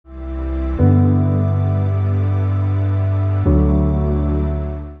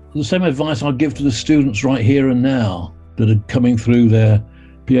the same advice I'd give to the students right here and now that are coming through their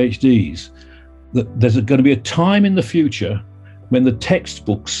PhDs, that there's going to be a time in the future when the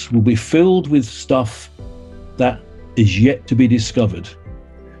textbooks will be filled with stuff that is yet to be discovered.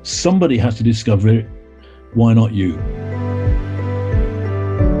 Somebody has to discover it. Why not you?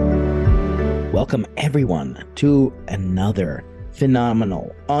 Welcome, everyone, to another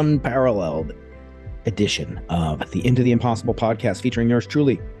phenomenal, unparalleled edition of the Into the Impossible podcast featuring yours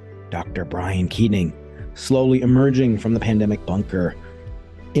truly, Dr. Brian Keating, slowly emerging from the pandemic bunker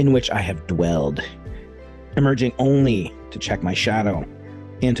in which I have dwelled, emerging only to check my shadow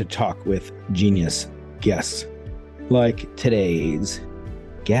and to talk with genius guests like today's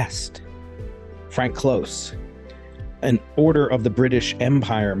guest, Frank Close, an Order of the British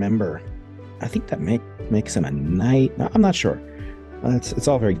Empire member. I think that makes him a knight. I'm not sure. It's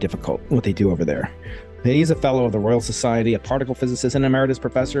all very difficult what they do over there. He's a fellow of the Royal Society, a particle physicist, and emeritus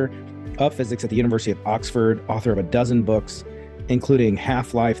professor of physics at the University of Oxford, author of a dozen books, including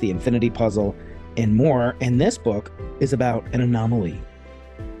Half-Life, The Infinity Puzzle, and more. And this book is about an anomaly,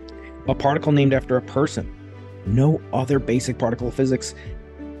 a particle named after a person. No other basic particle physics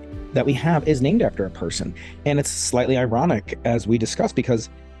that we have is named after a person. And it's slightly ironic, as we discussed, because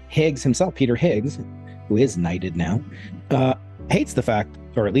Higgs himself, Peter Higgs, who is knighted now, hates the fact,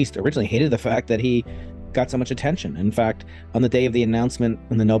 or at least originally hated the fact, that he got so much attention. In fact, on the day of the announcement,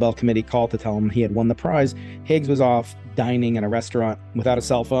 when the Nobel Committee called to tell him he had won the prize, Higgs was off dining at a restaurant without a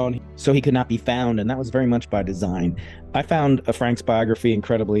cell phone, so he could not be found, and that was very much by design. I found Frank's biography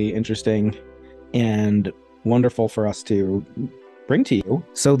incredibly interesting and wonderful for us to bring to you.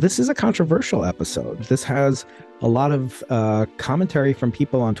 So this is a controversial episode. This has a lot of commentary from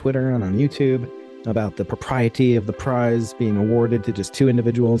people on Twitter and on YouTube about the propriety of the prize being awarded to just two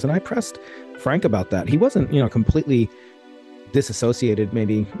individuals. And I pressed Frank about that. He wasn't, completely disassociated,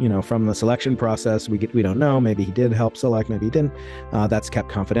 maybe, from the selection process. We don't know. Maybe he did help select, maybe he didn't. That's kept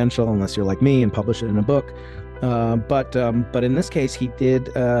confidential unless you're like me and publish it in a book. But in this case, he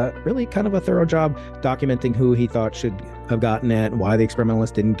did really kind of a thorough job documenting who he thought should have gotten it, why the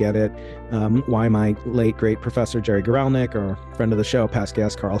experimentalists didn't get it, why my late great professor Jerry Guralnick, or friend of the show, past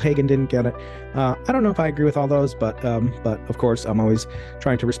guest Carl Hagen, didn't get it. I don't know if I agree with all those, but of course I'm always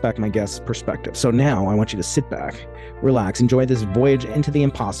trying to respect my guest's perspective. So now I want you to sit back, relax, enjoy this voyage into the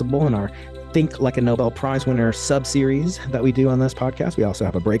impossible in our Think Like a Nobel Prize Winner sub-series that we do on this podcast. We also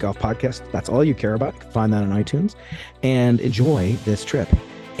have a break-off podcast. That's all you care about. You can find that on iTunes. And enjoy this trip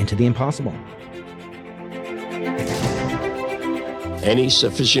into the impossible. Any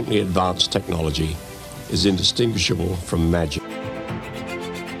sufficiently advanced technology is indistinguishable from magic.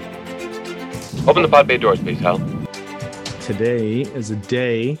 Open the pod bay doors, please, Hal. Today is a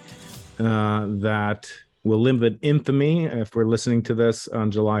day that will live in infamy if we're listening to this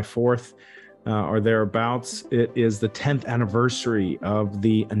on July 4th. Or thereabouts. It is the 10th anniversary of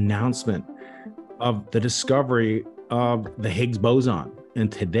the announcement of the discovery of the Higgs boson.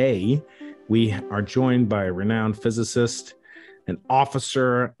 And today we are joined by a renowned physicist, an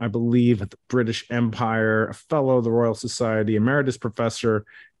officer, I believe, at the British Empire, a fellow of the Royal Society, emeritus professor,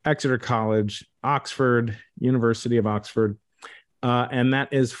 Exeter College, Oxford, University of Oxford. And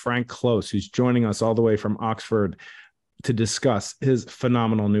that is Frank Close, who's joining us all the way from Oxford to discuss his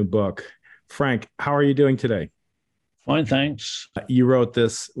phenomenal new book. Frank, how are you doing today? Fine, thanks. You wrote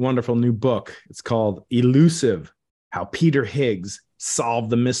this wonderful new book. It's called Elusive, How Peter Higgs Solved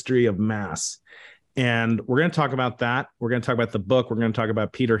the Mystery of Mass. And we're going to talk about that. We're going to talk about the book. We're going to talk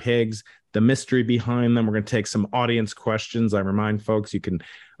about Peter Higgs, the mystery behind them. We're going to take some audience questions. I remind folks, you can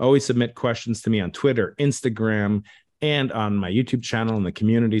always submit questions to me on Twitter, Instagram, and on my YouTube channel in the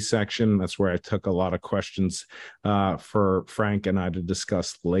community section. That's where I took a lot of questions for Frank and I to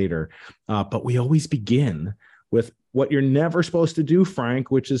discuss later. But we always begin with what you're never supposed to do, Frank,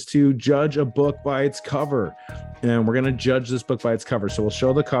 which is to judge a book by its cover. And we're going to judge this book by its cover. So we'll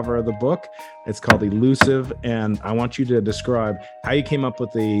show the cover of the book. It's called Elusive. And I want you to describe how you came up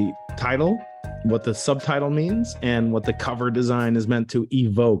with the title, what the subtitle means, and what the cover design is meant to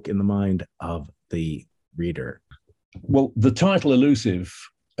evoke in the mind of the reader. Well, the title Elusive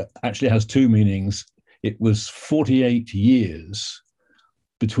actually has two meanings. It was 48 years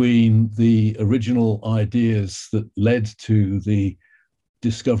between the original ideas that led to the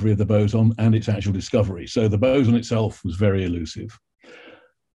discovery of the boson and its actual discovery. So the boson itself was very elusive.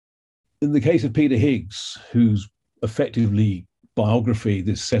 In the case of Peter Higgs, whose effectively biography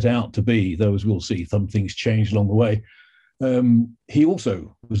this set out to be, though as we'll see, some things changed along the way, he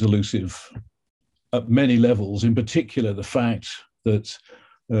also was elusive at many levels, in particular the fact that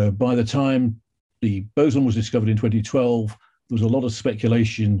by the time the boson was discovered in 2012, there was a lot of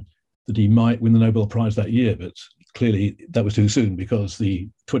speculation that he might win the Nobel Prize that year, but clearly that was too soon because the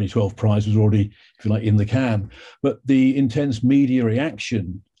 2012 prize was already, if you like, in the can. But the intense media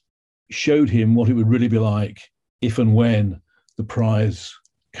reaction showed him what it would really be like if and when the prize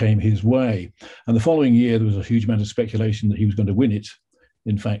came his way. And the following year, there was a huge amount of speculation that he was going to win it.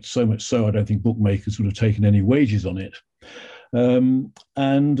 In fact, so much so, I don't think bookmakers would have taken any wages on it.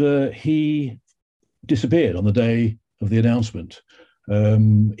 And he disappeared on the day of the announcement.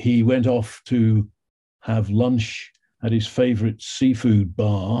 He went off to have lunch at his favorite seafood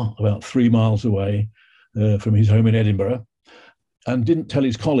bar about 3 miles away from his home in Edinburgh, and didn't tell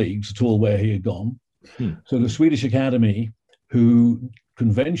his colleagues at all where he had gone. So the Swedish Academy, who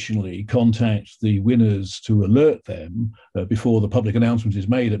conventionally contact the winners to alert them before the public announcement is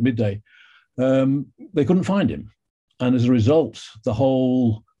made at midday, they couldn't find him. And as a result, the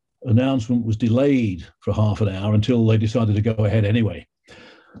whole announcement was delayed for half an hour until they decided to go ahead anyway.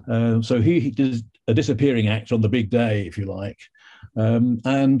 So he did a disappearing act on the big day, if you like.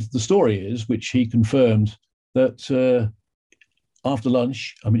 And the story is, which he confirmed, that after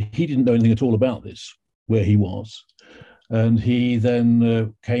lunch, I mean, he didn't know anything at all about this, where he was. And he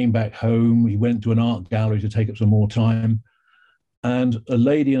then came back home. He went to an art gallery to take up some more time. And a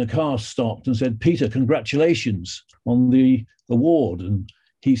lady in a car stopped and said, "Peter, congratulations on the award." And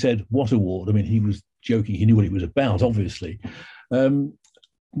he said, "What award?" I mean, he was joking. He knew what it was about, obviously.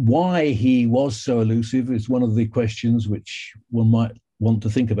 Why he was so elusive is one of the questions which one might want to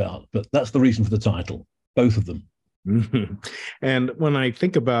think about. But that's the reason for the title, both of them. Mm-hmm. And when I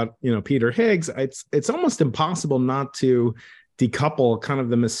think about, Peter Higgs, it's almost impossible not to decouple kind of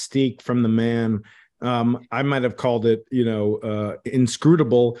the mystique from the man. I might have called it,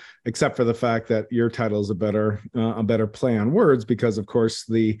 inscrutable, except for the fact that your title is a better play on words, because of course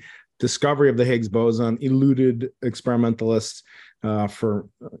the discovery of the Higgs boson eluded experimentalists for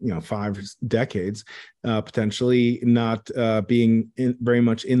 5 decades, potentially not being very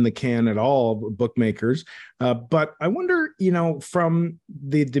much in the can at all, bookmakers. But I wonder, from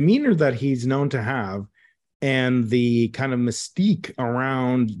the demeanor that he's known to have and the kind of mystique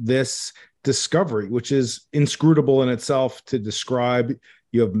around this discovery, which is inscrutable in itself to describe.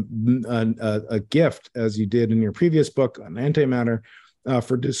 You have a gift, as you did in your previous book on antimatter,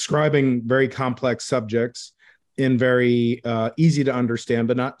 for describing very complex subjects in very easy to understand,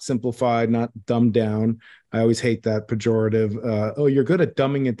 but not simplified, not dumbed down. I always hate that pejorative. Oh, you're good at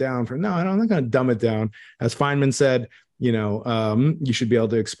dumbing it down. I'm not going to dumb it down. As Feynman said, you should be able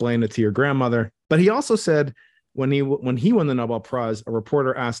to explain it to your grandmother. But he also said when he won the Nobel Prize, a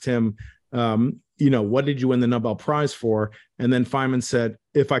reporter asked him, what did you win the Nobel Prize for? And then Feynman said,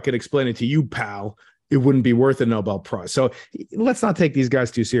 "If I could explain it to you, pal, it wouldn't be worth a Nobel Prize." So let's not take these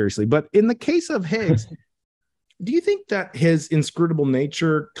guys too seriously. But in the case of Higgs, do you think that his inscrutable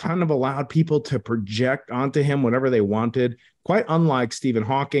nature kind of allowed people to project onto him whatever they wanted? Quite unlike Stephen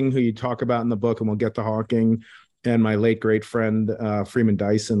Hawking, who you talk about in the book, and we'll get to Hawking and my late great friend Freeman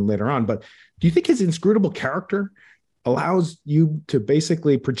Dyson later on. But do you think his inscrutable character allows you to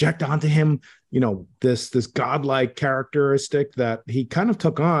basically project onto him, this godlike characteristic that he kind of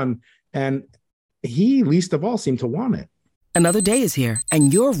took on, and he least of all seemed to want it? Another day is here,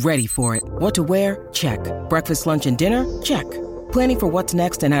 and you're ready for it. What to wear? Check. Breakfast, lunch, and dinner? Check. Planning for what's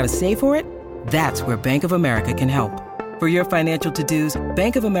next and how to save for it? That's where Bank of America can help. For your financial to-dos,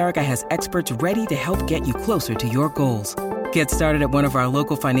 Bank of America has experts ready to help get you closer to your goals. Get started at one of our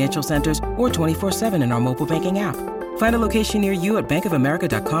local financial centers or 24/7 in our mobile banking app. Find a location near you at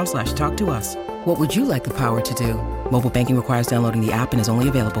bankofamerica.com/talktous. What would you like the power to do? Mobile banking requires downloading the app and is only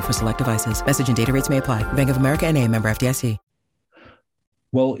available for select devices. Message and data rates may apply. Bank of America N.A., member FDIC.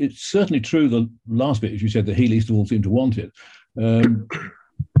 Well, it's certainly true, the last bit, as you said, that he least of all seemed to want it.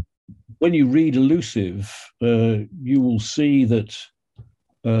 When you read Elusive, you will see that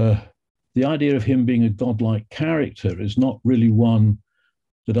the idea of him being a godlike character is not really one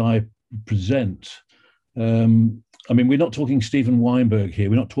that I present. I mean, we're not talking Steven Weinberg here.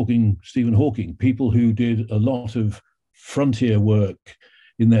 We're not talking Stephen Hawking, people who did a lot of frontier work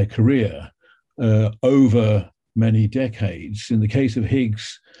in their career over many decades. In the case of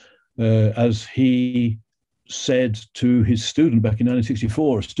Higgs, as he said to his student back in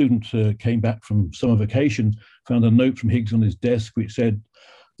 1964, a student came back from summer vacation, found a note from Higgs on his desk which said,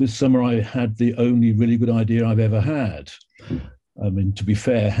 "This summer I had the only really good idea I've ever had." I mean, to be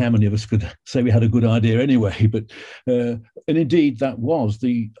fair, how many of us could say we had a good idea anyway? But and indeed, that was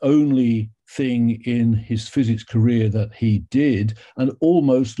the only thing in his physics career that he did, and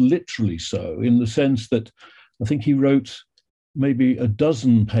almost literally so, in the sense that I think he wrote maybe a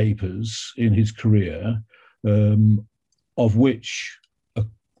dozen papers in his career, of which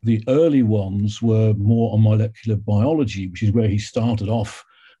the early ones were more on molecular biology, which is where he started off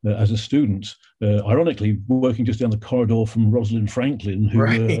as a student, ironically working just down the corridor from Rosalind Franklin,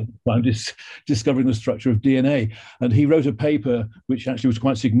 who found discovering the structure of DNA. And he wrote a paper which actually was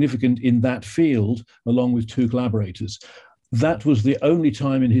quite significant in that field, along with two collaborators. That was the only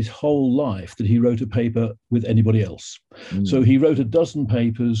time in his whole life that he wrote a paper with anybody else. So he wrote a dozen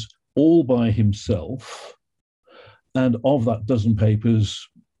papers all by himself. And of that dozen papers,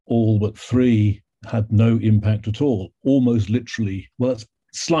 all but three had no impact at all, almost literally. Well, that's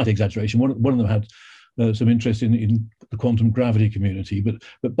slight exaggeration. One of them had some interest in the quantum gravity community,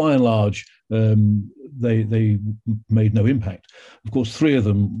 but by and large, they made no impact. Of course, three of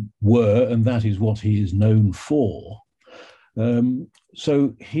them were, and that is what he is known for.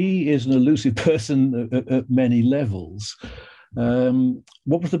 So he is an elusive person at many levels.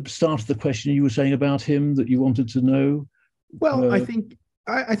 What was the start of the question you were saying about him that you wanted to know? Well,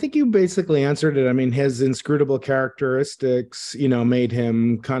 I think you basically answered it. I mean, his inscrutable characteristics, made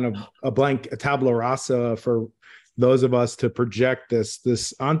him kind of a tabula rasa for those of us to project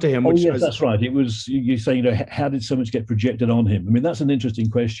this onto him. Oh, yes, that's right. It was, you saying, how did so much get projected on him? I mean, that's an interesting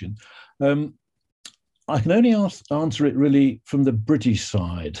question. I can only answer it really from the British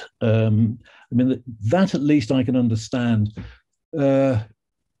side. I mean, that at least I can understand.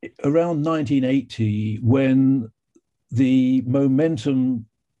 Around 1980, when the momentum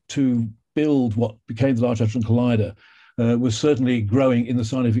to build what became the Large Hadron Collider was certainly growing in the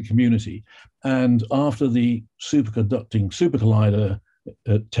scientific community. And after the superconducting super collider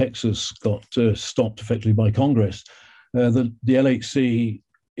at Texas got stopped effectively by Congress, the LHC,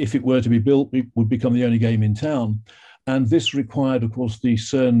 if it were to be built, it would become the only game in town. And this required, of course, the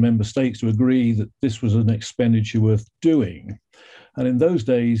CERN member states to agree that this was an expenditure worth doing. And in those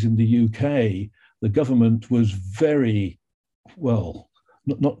days in the UK, the government was very, well,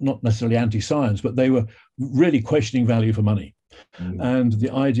 not necessarily anti-science, but they were really questioning value for money. And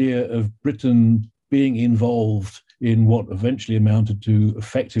the idea of Britain being involved in what eventually amounted to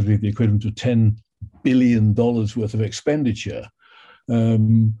effectively the equivalent of $10 billion worth of expenditure,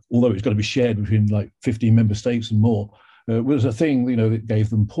 although it's got to be shared between like 15 member states and more, was a thing, that gave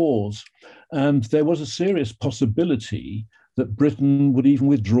them pause. And there was a serious possibility that Britain would even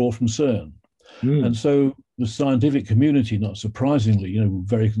withdraw from CERN. And so the scientific community, not surprisingly,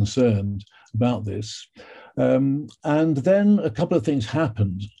 very concerned about this. And then a couple of things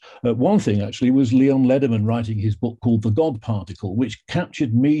happened. One thing actually was Leon Lederman writing his book called The God Particle, which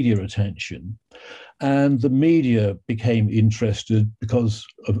captured media attention. And the media became interested because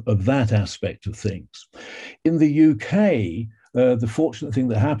of that aspect of things. In the UK, the fortunate thing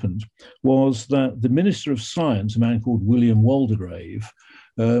that happened was that the Minister of Science, a man called William Waldegrave,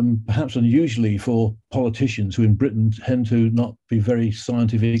 perhaps unusually for politicians who in Britain tend to not be very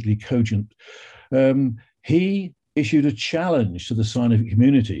scientifically cogent, he issued a challenge to the scientific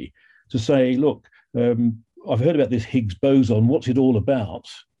community to say, look, I've heard about this Higgs boson. What's it all about?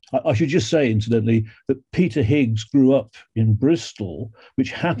 I should just say, incidentally, that Peter Higgs grew up in Bristol,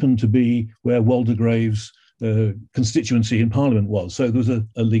 which happened to be where Waldegrave's constituency in Parliament was. So there was a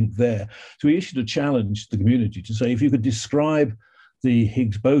link there. So he issued a challenge to the community to say, if you could describe the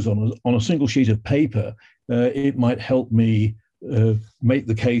Higgs boson on a single sheet of paper, it might help me make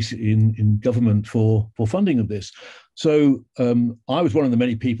the case in government for funding of this. So I was one of the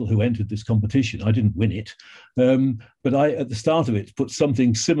many people who entered this competition. I didn't win it, but I, at the start of it, put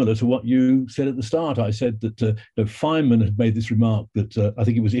something similar to what you said at the start. I said that Feynman had made this remark that I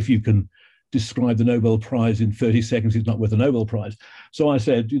think it was, if you can describe the Nobel Prize in 30 seconds, it's not worth a Nobel Prize. So I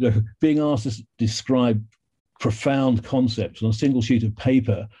said, being asked to describe profound concepts on a single sheet of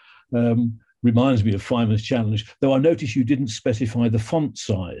paper reminds me of Feynman's challenge, though I notice you didn't specify the font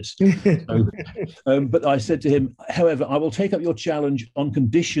size. But I said to him, however, I will take up your challenge on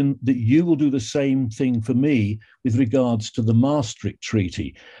condition that you will do the same thing for me with regards to the Maastricht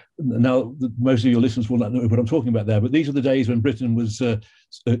Treaty. Now, most of your listeners will not know what I'm talking about there, but these are the days when Britain was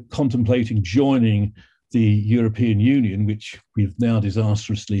contemplating joining the European Union, which we've now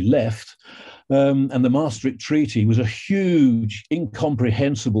disastrously left. And the Maastricht Treaty was a huge,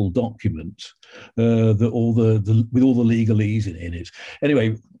 incomprehensible document with all the legalese in it.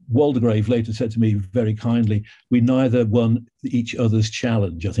 Anyway, Waldegrave later said to me very kindly, we neither won each other's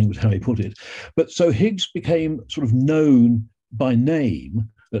challenge, I think was how he put it. But so Higgs became sort of known by name,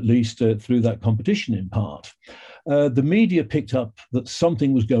 at least through that competition in part. The media picked up that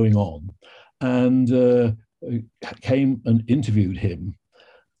something was going on and came and interviewed him.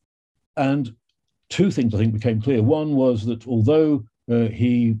 And two things I think became clear. One was that although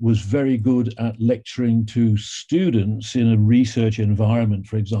he was very good at lecturing to students in a research environment,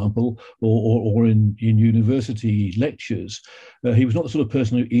 for example, or in university lectures. He was not the sort of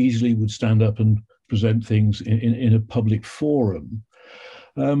person who easily would stand up and present things in a public forum.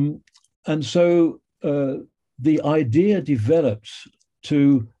 And so the idea developed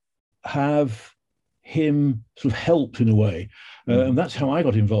to have him sort of helped in a way. And that's how I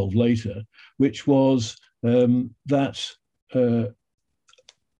got involved later, which was that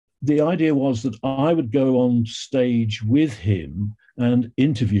the idea was that I would go on stage with him and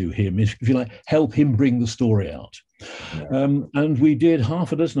interview him, if you like, help him bring the story out. And we did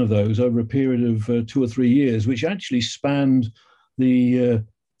half a dozen of those over a period of 2 or 3 years, which actually spanned the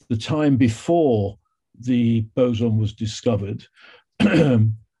time before the boson was discovered.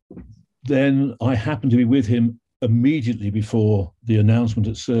 Then I happened to be with him immediately before the announcement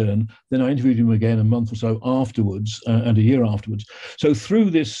at CERN. Then I interviewed him again a month or so afterwards, and a year afterwards. So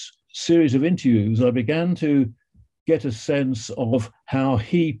through this series of interviews, I began to get a sense of how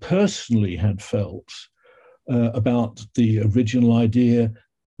he personally had felt about the original idea,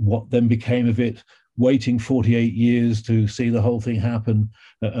 what then became of it, waiting 48 years to see the whole thing happen,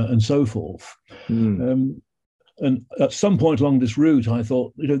 and so forth. And at some point along this route, I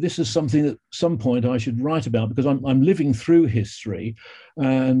thought, this is something that at some point I should write about, because I'm living through history,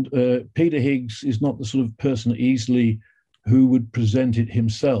 and Peter Higgs is not the sort of person easily who would present it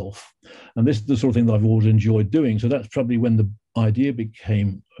himself. And this is the sort of thing that I've always enjoyed doing. So that's probably when the idea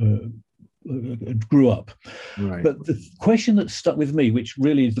became grew up. Right. But the question that stuck with me, which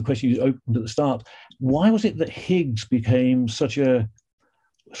really is the question you opened at the start, why was it that Higgs became such a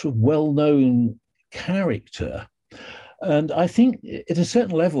sort of well-known character? And I think at a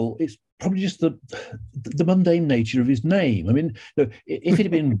certain level, it's probably just the mundane nature of his name. I mean, if it had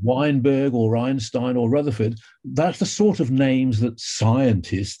been Weinberg or Einstein or Rutherford, that's the sort of names that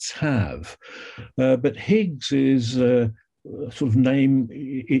scientists have. But Higgs is a sort of name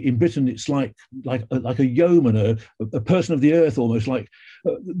in Britain. It's like a yeoman, a person of the earth, almost like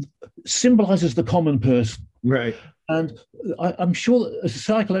symbolizes the common person. Right. And I'm sure that at a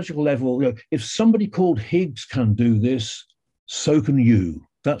psychological level, if somebody called Higgs can do this, so can you.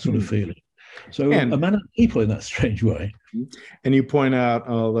 That sort of feeling. So a man of people in that strange way. And you point out,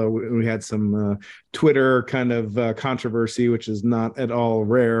 although we had some Twitter kind of controversy, which is not at all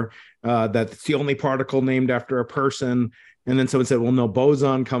rare, that it's the only particle named after a person. And then someone said, well, no,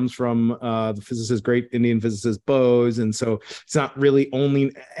 boson comes from the physicist, great Indian physicist Bose. And so it's not really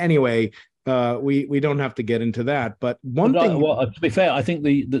only, anyway, we don't have to get into that. But one thing. Well, to be fair, I think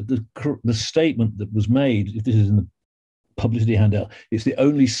the statement that was made, if this is in the publicity handout, it's the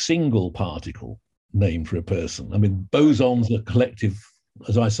only single particle named for a person. I mean, bosons are collective,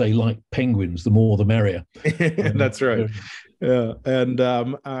 as I say, like penguins, the more the merrier. That's right. Yeah. And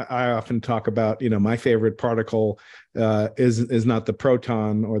I often talk about, my favorite particle is not the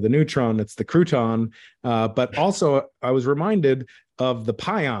proton or the neutron, it's the crouton. But also I was reminded of the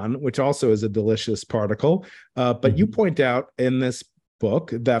pion, which also is a delicious particle. But you point out in this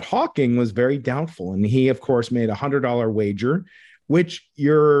book that Hawking was very doubtful. And he, of course, made a $100 wager, which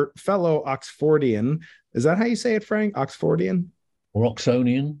your fellow Oxfordian, is that how you say it, Frank? Oxfordian? Or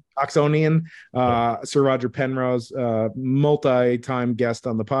Oxonian? Oxonian, Sir Roger Penrose, multi-time guest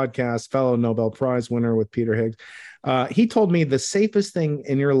on the podcast, fellow Nobel Prize winner with Peter Higgs. He told me the safest thing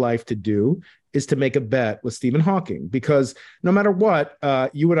in your life to do is to make a bet with Stephen Hawking, because no matter what,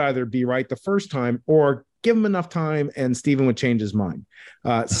 you would either be right the first time or give him enough time and Stephen would change his mind.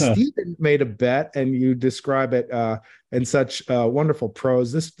 Stephen made a bet, and you describe it in such wonderful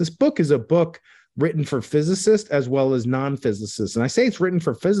prose. This book is a book written for physicists as well as non-physicists. And I say it's written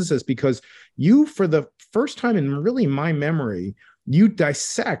for physicists because you, for the first time in really my memory, you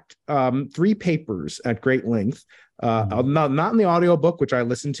dissect 3 papers at great length. Not in the audiobook, which I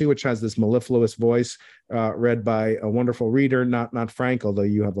listened to, which has this mellifluous voice read by a wonderful reader, not Frank, although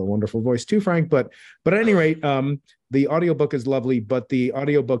you have a wonderful voice too, Frank. But at any rate, the audiobook is lovely, but the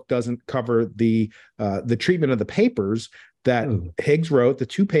audiobook doesn't cover the treatment of the papers that Higgs wrote, the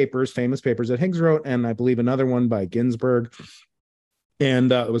 2 papers, famous papers that Higgs wrote, and I believe another one by Ginsburg.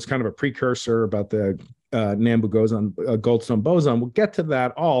 And it was kind of a precursor about the Nambu-Goldstone boson. We'll get to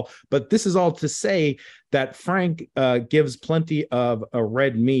that all, but this is all to say that Frank gives plenty of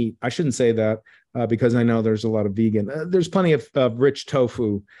red meat. I shouldn't say that because I know there's a lot of vegan. There's plenty of rich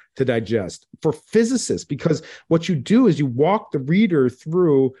tofu to digest for physicists, because what you do is you walk the reader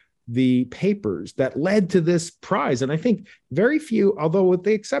through the papers that led to this prize. And I think very few, although with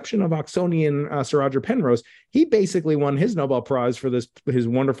the exception of Oxonian Sir Roger Penrose, he basically won his Nobel Prize for his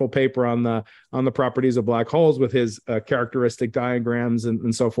wonderful paper on the properties of black holes with his characteristic diagrams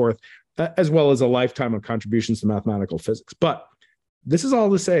and so forth, as well as a lifetime of contributions to mathematical physics. But this is all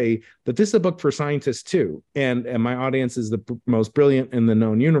to say that this is a book for scientists too. And my audience is the most brilliant in the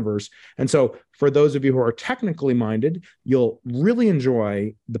known universe. And so for those of you who are technically minded, you'll really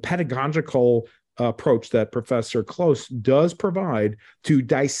enjoy the pedagogical approach that Professor Close does provide to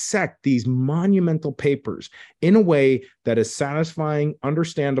dissect these monumental papers in a way that is satisfying,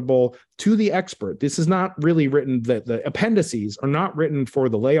 understandable to the expert. This is not really written, the appendices are not written for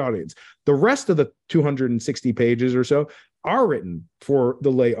the lay audience. The rest of the 260 pages or so are written for the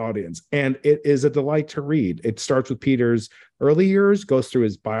lay audience, and it is a delight to read. It starts with Peter's early years, goes through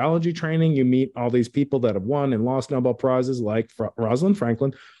his biology training. You meet all these people that have won and lost Nobel Prizes like Rosalind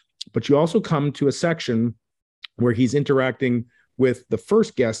Franklin, but you also come to a section where he's interacting with the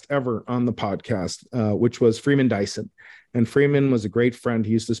first guest ever on the podcast, which was Freeman Dyson. And Freeman was a great friend.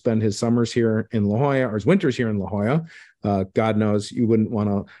 He used to spend his summers here in La Jolla, or his winters here in La Jolla. God knows you wouldn't want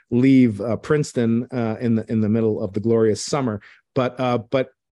to leave Princeton in the middle of the glorious summer. But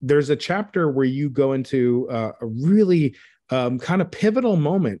there's a chapter where you go into a really kind of pivotal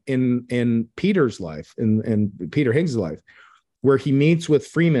moment in Peter's life, in Peter Higgs' life, where he meets with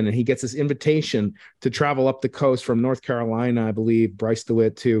Freeman and he gets this invitation to travel up the coast from North Carolina, I believe, Bryce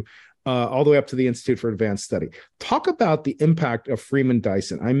DeWitt, to all the way up to the Institute for Advanced Study. Talk about the impact of Freeman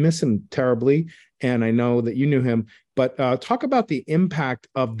Dyson. I miss him terribly, and I know that you knew him, but talk about the impact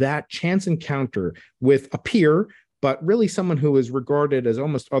of that chance encounter with a peer, but really someone who is regarded as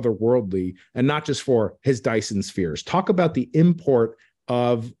almost otherworldly, and not just for his Dyson spheres. Talk about the import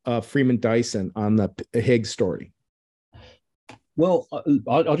of Freeman Dyson on the Higgs story. Well,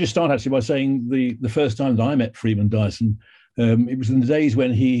 I'll just start actually by saying the first time that I met Freeman Dyson, it was in the days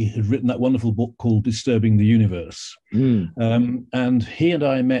when he had written that wonderful book called Disturbing the Universe. And he and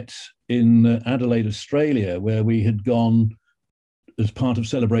I met in Adelaide, Australia, where we had gone as part of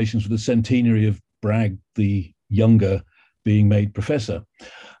celebrations for the centenary of Bragg the Younger being made professor.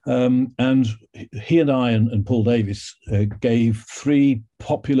 And he and I and Paul Davies gave 3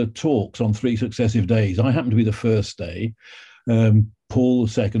 popular talks on 3 successive days. I happened to be the first day, Paul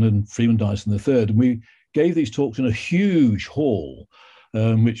the second, and Freeman Dyson the third. And we gave these talks in a huge hall,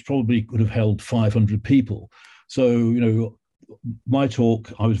 which probably could have held 500 people. So, my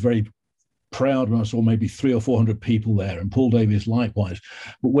talk, I was very proud when I saw maybe 300 or 400 people there, and Paul Davies likewise.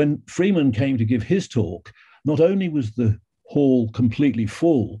 But when Freeman came to give his talk, not only was the hall completely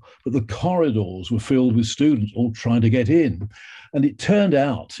full, but the corridors were filled with students all trying to get in. And it turned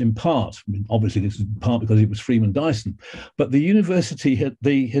out, in part, obviously this is in part because it was Freeman Dyson, but the university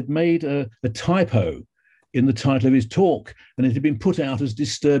had made a typo in the title of his talk, and it had been put out as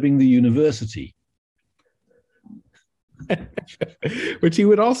Disturbing the University. Which he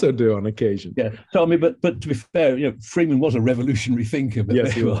would also do on occasion. Yeah. So I mean, but to be fair, Freeman was a revolutionary thinker. But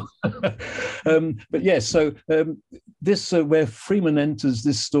yes, he was. But yes, so this where Freeman enters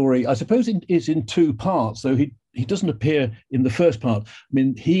this story, I suppose it is in 2 parts. So he doesn't appear in the first part. I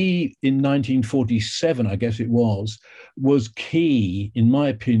mean, he in 1947, I guess it was key, in my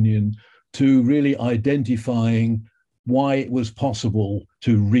opinion, to really identifying why it was possible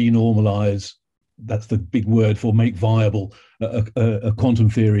to renormalize. That's the big word for make viable a quantum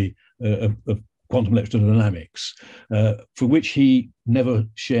theory of quantum electrodynamics, for which he never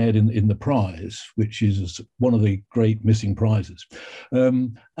shared in the prize, which is one of the great missing prizes.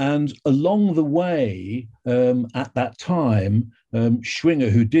 And along the way, at that time,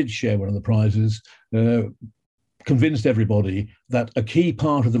 Schwinger, who did share one of the prizes, convinced everybody that a key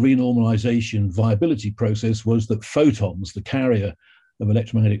part of the renormalization viability process was that photons, the carrier of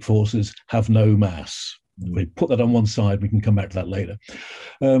electromagnetic forces, have no mass. We put that on one side, we can come back to that later.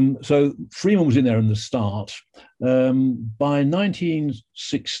 So Freeman was in there in the start. By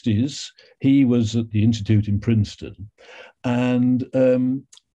 1960s, he was at the Institute in Princeton. And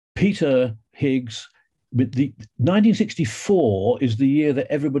Peter Higgs, the 1964 is the year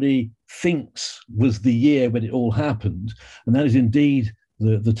that everybody thinks was the year when it all happened. And that is indeed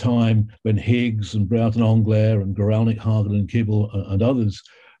the time when Higgs and Brout and Engler and Guralnick, Hagen and Kibble and others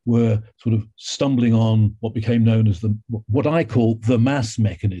were sort of stumbling on what became known as what I call the mass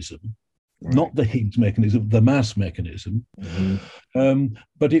mechanism, right. Not the Higgs mechanism, the mass mechanism. Mm-hmm.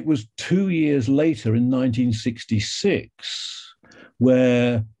 But it was 2 years later in 1966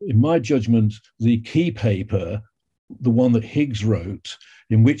 where, in my judgment, the key paper, the one that Higgs wrote,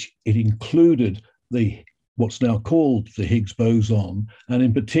 in which it included the what's now called the Higgs boson, and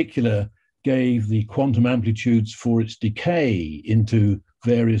in particular gave the quantum amplitudes for its decay into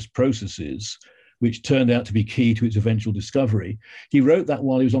various processes, which turned out to be key to its eventual discovery. He wrote that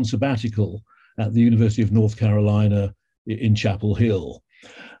while he was on sabbatical at the University of North Carolina in Chapel Hill.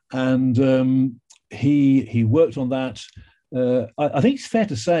 And he worked on that. I think it's fair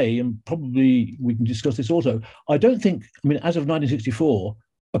to say, and probably we can discuss this also, I don't think, as of 1964,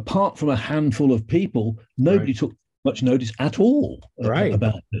 apart from a handful of people, nobody took much notice at all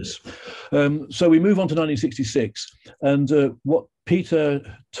about this. So we move on to 1966. And what Peter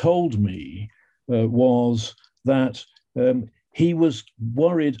told me was that he was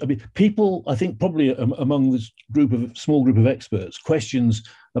worried. People, I think, probably among this small group of experts, questions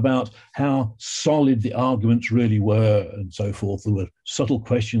about how solid the arguments really were and so forth. There were subtle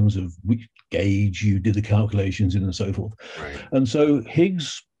questions of which gauge you did the calculations in and so forth. Right. And so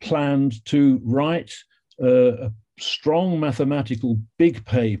Higgs planned to write a strong mathematical big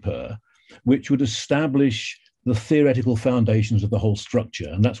paper which would establish the theoretical foundations of the whole structure.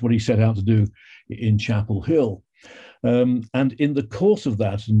 And that's what he set out to do in Chapel Hill. And in the course of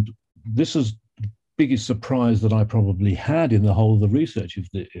that, and this is the biggest surprise that I probably had in the whole of the research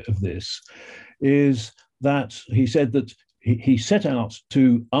of this, is that he said that he set out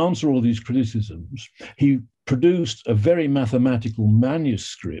to answer all these criticisms. He produced a very mathematical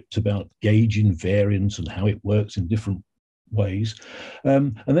manuscript about gauge invariance and how it works in different ways,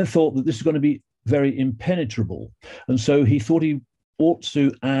 and then thought that this is going to be very impenetrable. And so he thought he ought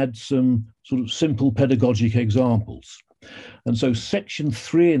to add some sort of simple pedagogic examples. And so section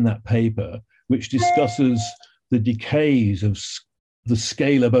 3 in that paper, which discusses the decays of the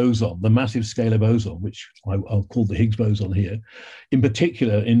scalar boson, the massive scalar boson, which I'll call the Higgs boson here, in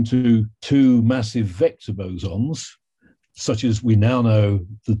particular into two massive vector bosons, such as we now know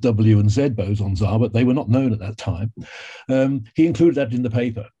the W and Z bosons are, but they were not known at that time. He included that in the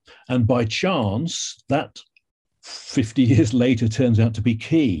paper. And by chance, that 50 years later turns out to be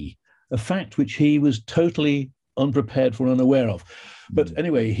key, a fact which he was totally unprepared for and unaware of. But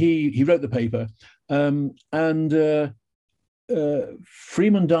anyway, he wrote the paper, and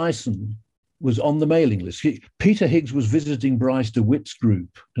Freeman Dyson was on the mailing list. Peter Higgs was visiting Bryce DeWitt's group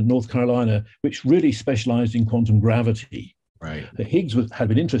in North Carolina, which really specialized in quantum gravity. Right. Higgs had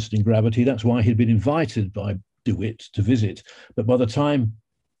been interested in gravity. That's why he'd been invited by DeWitt to visit. But by the time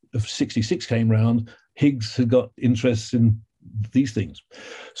of 66 came round, Higgs had got interests in these things.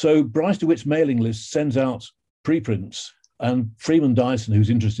 So Bryce DeWitt's mailing list sends out preprints, and Freeman Dyson, who's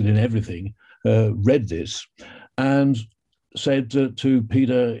interested in everything, read this and said to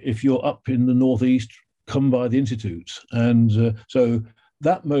Peter, if you're up in the Northeast, come by the Institute. And so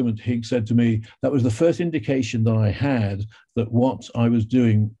that moment, Higgs said to me, that was the first indication that I had that what I was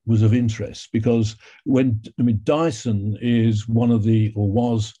doing was of interest, because Dyson is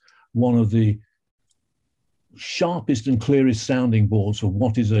was one of the sharpest and clearest sounding boards for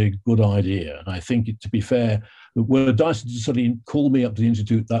what is a good idea. And I think to be fair, were Dyson to suddenly call me up to the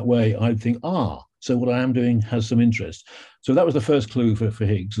Institute that way, I'd think, so what I am doing has some interest. So that was the first clue for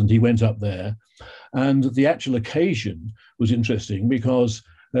Higgs, and he went up there. And the actual occasion was interesting because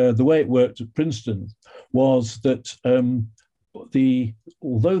the way it worked at Princeton was that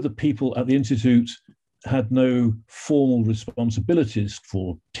although the people at the Institute had no formal responsibilities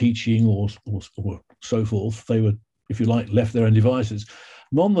for teaching or so forth, they were, if you like, left their own devices.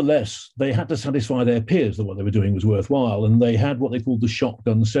 Nonetheless, they had to satisfy their peers that what they were doing was worthwhile, and they had what they called the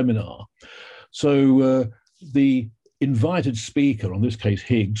shotgun seminar. So the invited speaker, in this case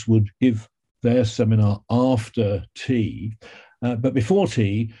Higgs, would give their seminar after tea. But before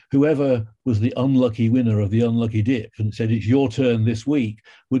tea, whoever was the unlucky winner of the unlucky dip and said, it's your turn this week,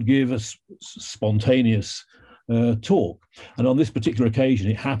 would give a spontaneous talk. And on this particular occasion,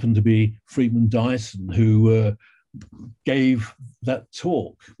 it happened to be Freeman Dyson who gave that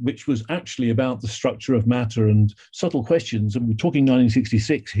talk, which was actually about the structure of matter and subtle questions. And we're talking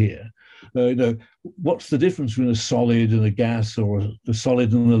 1966 here. What's the difference between a solid and a gas, or a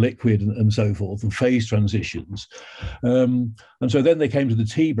solid and a liquid, and so forth, and phase transitions. And so then they came to the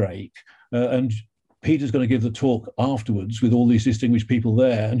tea break, and Peter's going to give the talk afterwards with all these distinguished people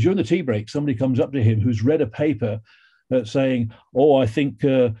there. And during the tea break, somebody comes up to him who's read a paper saying, I think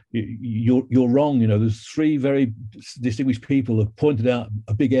you're wrong. There's three very distinguished people have pointed out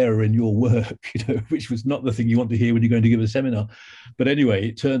a big error in your work, which was not the thing you want to hear when you're going to give a seminar. But anyway,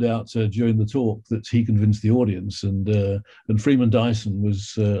 it turned out during the talk that he convinced the audience, and Freeman Dyson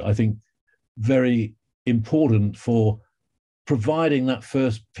was, I think, very important for providing that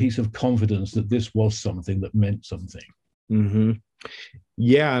first piece of confidence that this was something that meant something. Mm-hmm.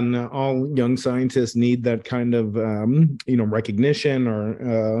 Yeah, and all young scientists need that kind of recognition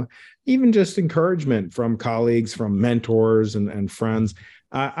or even just encouragement from colleagues, from mentors and friends.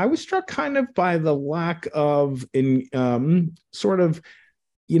 I was struck kind of by the lack of including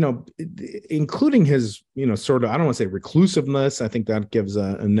his, sort of, I don't want to say reclusiveness. I think that gives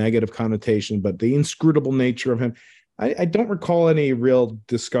a negative connotation, but the inscrutable nature of him. I don't recall any real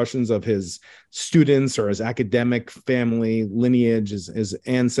discussions of his students or his academic family lineage, his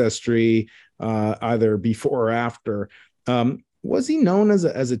ancestry, either before or after. Was he known as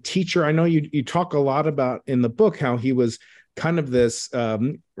a teacher? I know you talk a lot about in the book how he was kind of this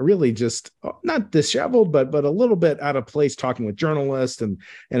really just not disheveled, but a little bit out of place talking with journalists and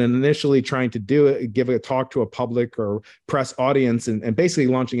initially trying to give a talk to a public or press audience and basically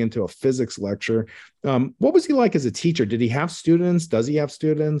launching into a physics lecture. What was he like as a teacher? Did he have students? Does he have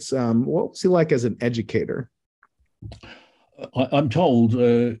students? What was he like as an educator? I'm told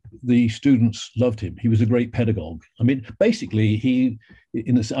the students loved him. He was a great pedagogue. I mean, basically, he's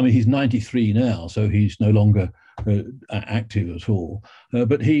 93 now, so he's no longer active at all.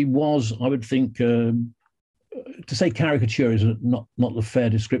 But he was, I would think, to say caricature is not the fair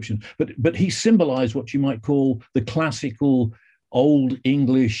description, but he symbolized what you might call the classical Old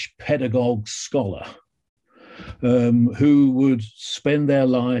English pedagogue scholar, who would spend their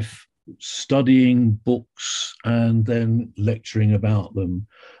life studying books and then lecturing about them.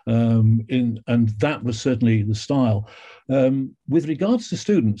 And that was certainly the style. With regards to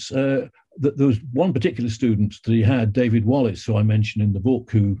students, there was one particular student that he had, David Wallace, who I mentioned in the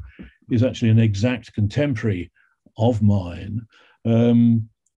book, who is actually an exact contemporary of mine.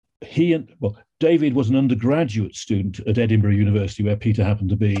 David was an undergraduate student at Edinburgh University, where Peter happened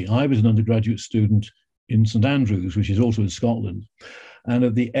to be. I was an undergraduate student in St Andrews, which is also in Scotland. And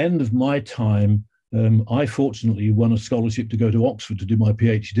at the end of my time, I fortunately won a scholarship to go to Oxford to do my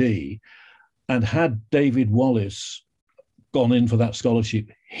PhD. And had David Wallace gone in for that scholarship,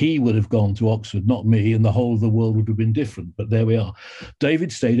 he would have gone to Oxford, not me, and the whole of the world would have been different. But there we are.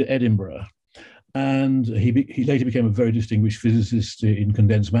 David stayed at Edinburgh, and he later became a very distinguished physicist in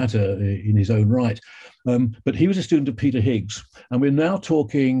condensed matter in his own right. But he was a student of Peter Higgs, and we're now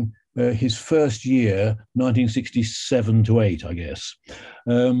talking his first year, 1967 to 8, I guess.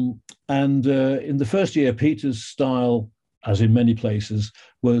 And in the first year, Peter's style, as in many places,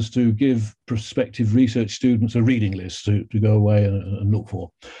 was to give prospective research students a reading list to go away and look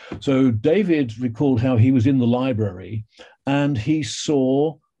for. So David recalled how he was in the library and he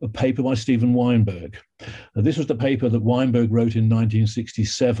saw a paper by Steven Weinberg. This was the paper that Weinberg wrote in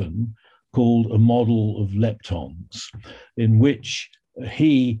 1967 called A Model of Leptons, in which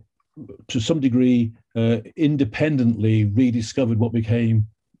he, to some degree, independently rediscovered what became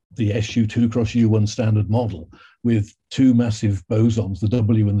the SU2 cross U1 standard model with two massive bosons, the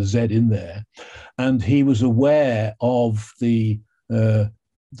W and the Z, in there. And he was aware of the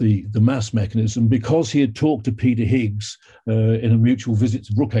mass mechanism because he had talked to Peter Higgs in a mutual visit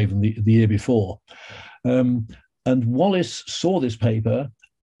to Brookhaven the year before. And Wallace saw this paper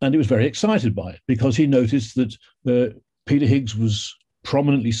and he was very excited by it because he noticed that Peter Higgs was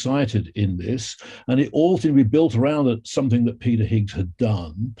prominently cited in this, and it all seemed to be built around something that Peter Higgs had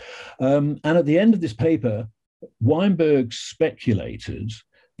done. And at the end of this paper, Weinberg speculated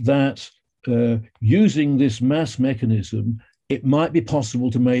that using this mass mechanism, it might be possible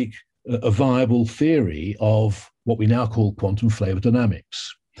to make a viable theory of what we now call quantum flavor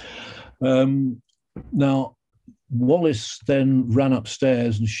dynamics. Now, Wallace then ran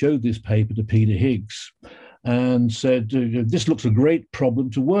upstairs and showed this paper to Peter Higgs and said, this looks a great problem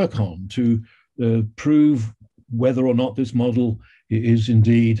to work on to prove whether or not this model is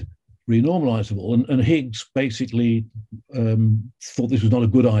indeed renormalizable. And Higgs basically thought this was not a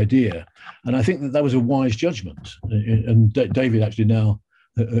good idea. And I think that was a wise judgment. And David actually now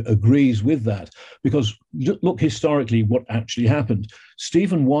agrees with that, because look historically what actually happened.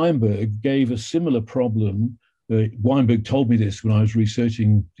 Steven Weinberg gave a similar problem. Weinberg told me this when I was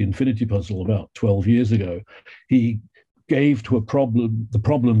researching the infinity puzzle about 12 years ago. He gave the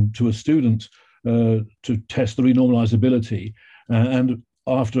problem to a student to test the renormalizability. And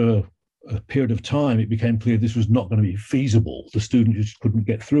after a period of time, it became clear this was not going to be feasible. The student just couldn't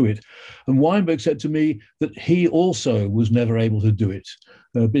get through it. And Weinberg said to me that he also was never able to do it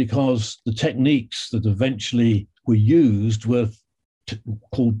because the techniques that eventually were used were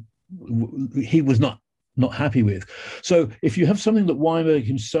he was not happy with. So if you have something that Weinberg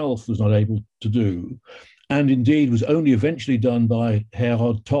himself was not able to do, and indeed was only eventually done by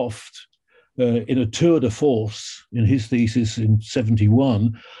Gerhard Toft in a tour de force in his thesis in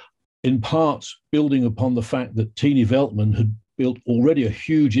 71, in part building upon the fact that Tini Veltman had built already a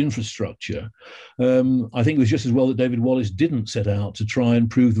huge infrastructure. I think it was just as well that David Wallace didn't set out to try and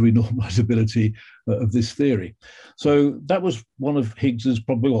prove the renormalizability of this theory. So that was one of Higgs's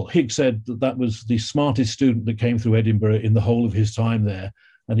probably, well, Higgs said that that was the smartest student that came through Edinburgh in the whole of his time there.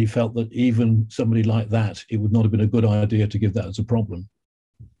 And he felt that even somebody like that, it would not have been a good idea to give that as a problem.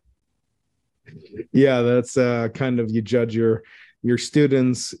 Yeah, that's kind of, you judge your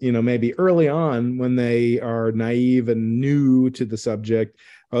students, maybe early on when they are naive and new to the subject.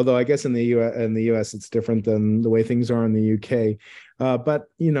 Although I guess in the US it's different than the way things are in the UK. But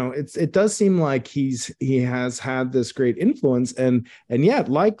it does seem like he has had this great influence, and yet,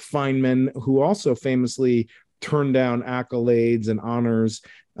 like Feynman, who also famously turned down accolades and honors,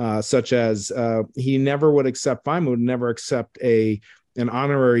 such as Feynman would never accept an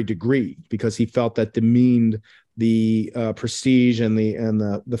honorary degree because he felt that demeaned the prestige and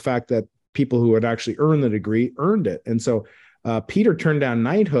the fact that people who had actually earned the degree earned it. And so Peter turned down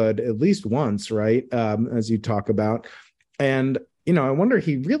knighthood at least once, right? As you talk about. And, I wonder,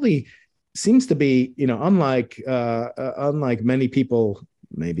 he really seems to be, unlike many people,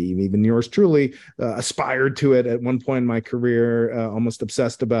 maybe even yours truly, aspired to it at one point in my career, almost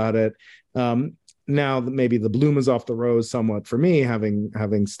obsessed about it. Now maybe the bloom is off the rose somewhat for me,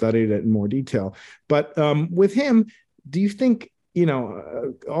 having studied it in more detail. But with him, do you think,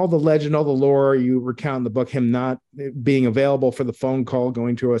 all the legend, all the lore you recount in the book, him not being available for the phone call,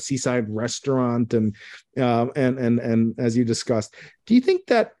 going to a seaside restaurant, and as you discussed, do you think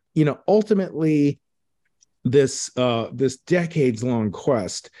that, ultimately this decades long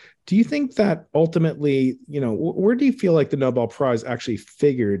quest, do you think that ultimately, where do you feel like the Nobel Prize actually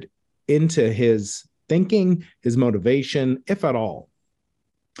figured into his thinking, his motivation, if at all?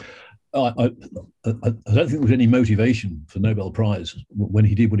 I don't think there was any motivation for Nobel Prize when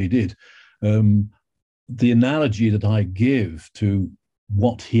he did what he did. The analogy that I give to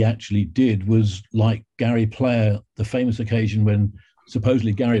what he actually did was like Gary Player, the famous occasion when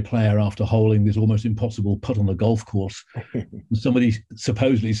supposedly Gary Player, after holing this almost impossible putt on the golf course, somebody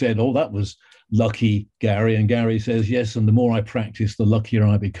supposedly said, "Oh, that was lucky, Gary." And Gary says, "Yes, and the more I practice, the luckier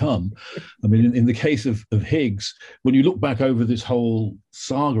I become." I mean, in the case of Higgs, when you look back over this whole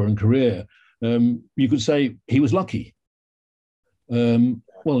saga and career, you could say he was lucky.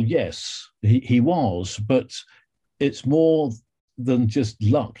 Well, yes, he was, but it's more than just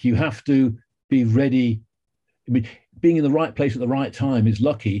luck. You have to be ready. I mean, being in the right place at the right time is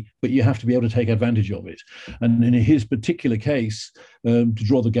lucky, but you have to be able to take advantage of it. And in his particular case, to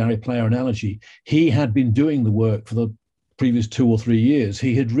draw the Gary Player analogy, he had been doing the work for the previous 2 or 3 years.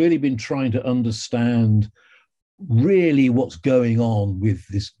 He had really been trying to understand really what's going on with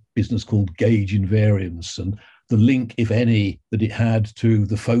this business called gauge invariance and the link, if any, that it had to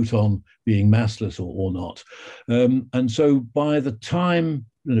the photon being massless or not. And so by the time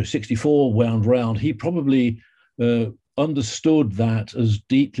 64 wound round, he probably understood that as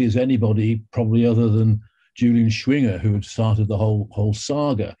deeply as anybody, probably other than Julian Schwinger, who had started the whole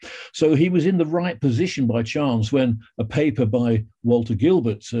saga. So he was in the right position by chance when a paper by Walter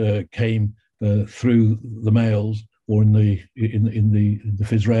Gilbert came through the mails or in the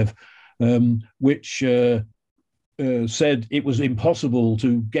Phys Rev, which said it was impossible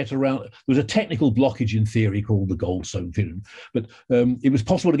to get around. There was a technical blockage in theory called the Goldstone theorem, but it was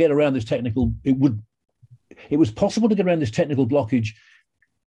possible to get around this technical. It was possible to get around this technical blockage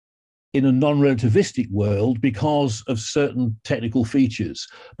in a non-relativistic world because of certain technical features,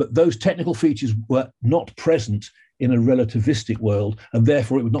 but those technical features were not present in a relativistic world, and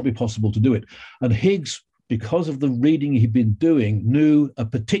therefore it would not be possible to do it. And Higgs, because of the reading he'd been doing, knew a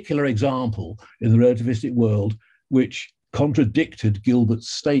particular example in the relativistic world which contradicted Gilbert's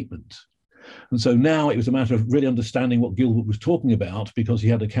statement. And so now it was a matter of really understanding what Gilbert was talking about, because he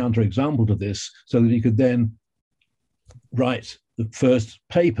had a counterexample to this, so that he could then write the first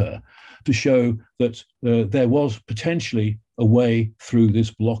paper to show that there was potentially a way through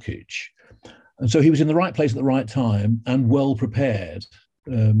this blockage. And so he was in the right place at the right time and well prepared.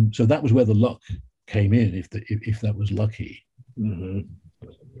 So that was where the luck came in, if that was lucky. Mm-hmm.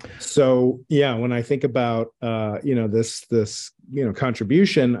 So yeah, when I think about this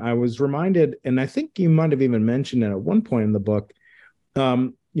contribution, I was reminded, and I think you might have even mentioned it at one point in the book.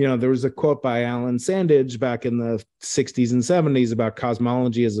 There was a quote by Alan Sandage back in the 60s and 70s about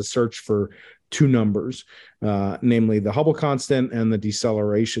cosmology as a search for two numbers, namely the Hubble constant and the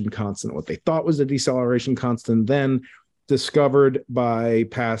deceleration constant. What they thought was the deceleration constant, then discovered by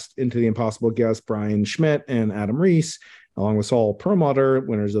past Into the Impossible guests Brian Schmidt and Adam Rees, along with Saul Perlmutter,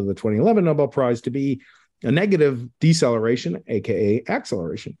 winners of the 2011 Nobel Prize, to be a negative deceleration, aka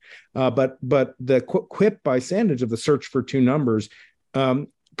acceleration. But the quip by Sandage of the search for two numbers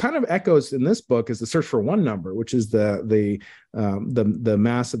kind of echoes in this book is the search for one number, which is the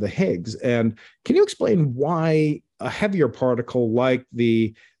mass of the Higgs. And can you explain why a heavier particle like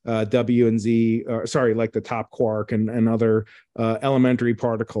the W and Z, like the top quark and other elementary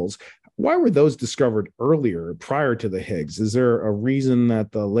particles, why were those discovered earlier, prior to the Higgs? Is there a reason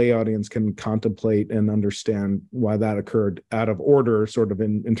that the lay audience can contemplate and understand why that occurred out of order, sort of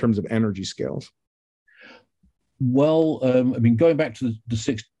in terms of energy scales? Well, going back to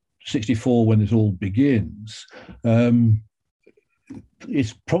the 64 when it all begins,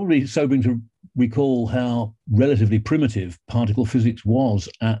 it's probably sobering to recall how relatively primitive particle physics was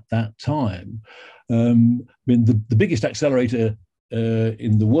at that time. The biggest accelerator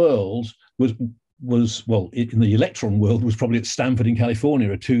in the world was in the electron world was probably at Stanford in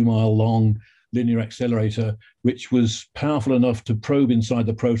California, a 2-mile long linear accelerator, which was powerful enough to probe inside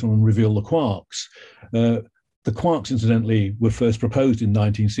the proton and reveal the quarks. The quarks, incidentally, were first proposed in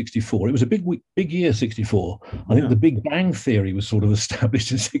 1964. It was a big year, 64. I think the Big Bang theory was sort of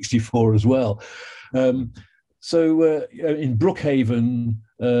established in 64 as well. So in Brookhaven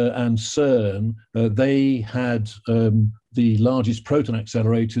and CERN, they had the largest proton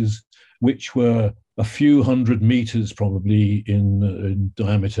accelerators, which were a few hundred meters probably in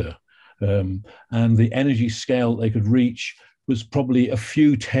diameter. And the energy scale they could reach was probably a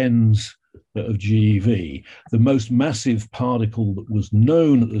few tens of GeV. The most massive particle that was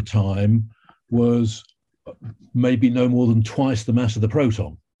known at the time was maybe no more than twice the mass of the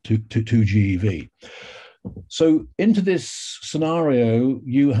proton, 2 GeV. So into this scenario,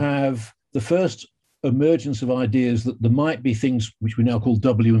 you have the first emergence of ideas that there might be things which we now call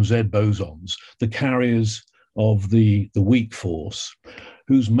W and Z bosons, the carriers of the weak force,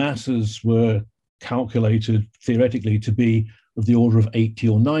 whose masses were calculated theoretically to be of the order of 80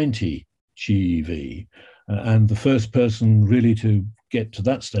 or 90 GeV. And the first person really to get to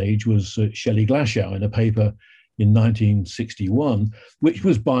that stage was Shelley Glashow in a paper in 1961, which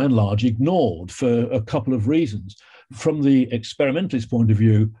was by and large ignored for a couple of reasons. From the experimentalist point of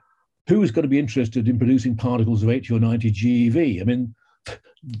view, who is going to be interested in producing particles of 80 or 90 GeV? I mean,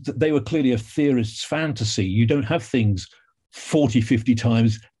 they were clearly a theorist's fantasy. You don't have things 40, 50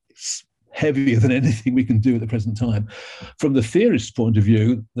 times heavier than anything we can do at the present time. From the theorist's point of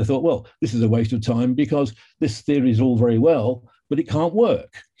view, they thought, well, this is a waste of time because this theory is all very well, but it can't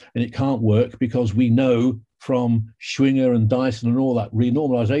work. And it can't work because we know from Schwinger and Dyson and all that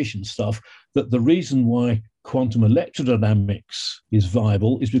renormalization stuff that the reason why quantum electrodynamics is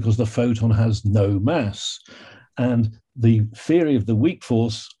viable is because the photon has no mass. And the theory of the weak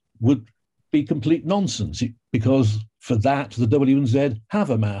force would be complete nonsense because for that, the W and Z have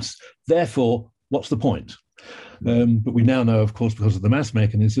a mass. Therefore, what's the point? But we now know, of course, because of the mass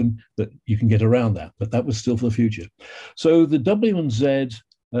mechanism, that you can get around that. But that was still for the future. So the W and Z,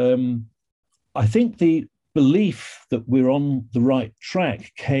 I think the belief that we're on the right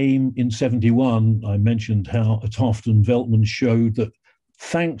track came in 71. I mentioned how 't Hooft and Veltman showed that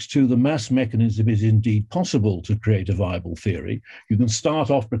thanks to the mass mechanism, it is indeed possible to create a viable theory. You can start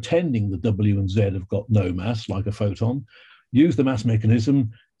off pretending the W and Z have got no mass, like a photon, use the mass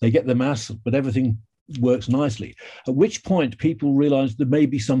mechanism, they get the mass, but everything works nicely. At which point people realized there may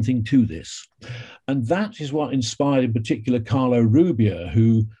be something to this. And that is what inspired in particular Carlo Rubbia,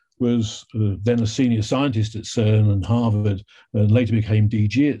 who was then a senior scientist at CERN and Harvard, and later became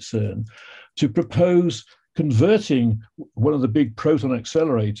DG at CERN, to propose converting one of the big proton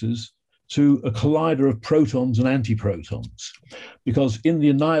accelerators to a collider of protons and antiprotons. Because in the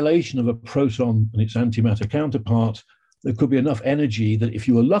annihilation of a proton and its antimatter counterpart, there could be enough energy that if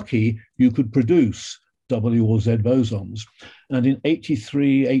you were lucky, you could produce W or Z bosons. And in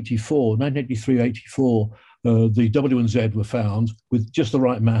 1983-84, the W and Z were found with just the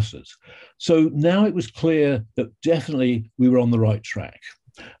right masses. So now it was clear that definitely we were on the right track.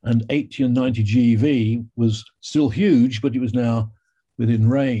 And 80 and 90 GeV was still huge, but it was now within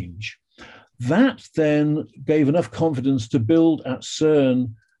range. That then gave enough confidence to build at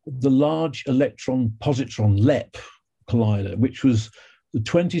CERN the Large Electron Positron LEP collider, which was the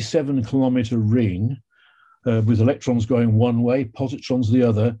 27-kilometer ring with electrons going one way, positrons the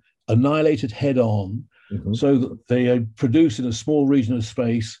other, annihilated head-on, so that they produce in a small region of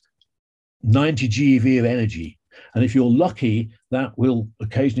space 90 GeV of energy. And if you're lucky, that will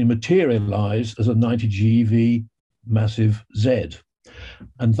occasionally materialize as a 90 GeV massive Z.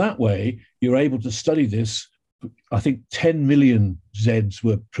 And that way, you're able to study this. I think 10 million Zs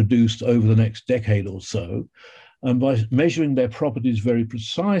were produced over the next decade or so. And by measuring their properties very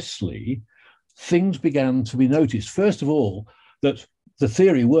precisely, things began to be noticed. First of all, that the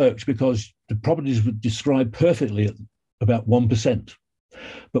theory worked because the properties were described perfectly at about 1%.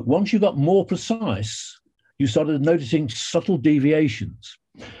 But once you got more precise, you started noticing subtle deviations.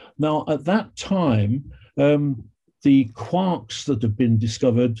 Now, at that time, the quarks that have been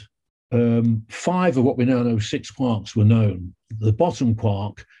discovered, 5 of what we now know, 6 quarks were known. The bottom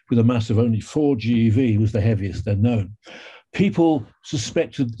quark, with a mass of only 4 GeV, was the heaviest then known. People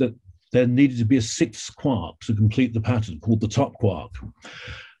suspected that there needed to be a 6th quark to complete the pattern, called the top quark.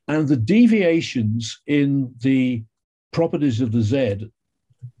 And the deviations in the properties of the Z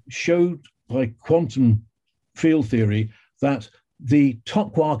showed by quantum field theory that the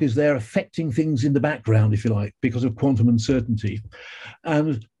top quark is there affecting things in the background, if you like, because of quantum uncertainty.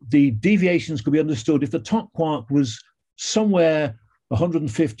 And the deviations could be understood if the top quark was somewhere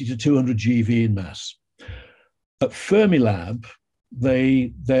 150 to 200 GeV in mass. At Fermilab,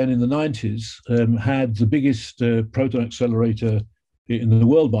 they then in the 90s had the biggest proton accelerator in the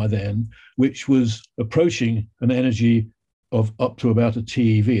world by then, which was approaching an energy of up to about a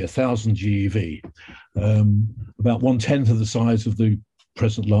TeV, 1,000 GeV, about 1/10 of the size of the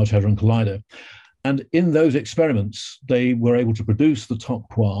present Large Hadron Collider. And in those experiments, they were able to produce the top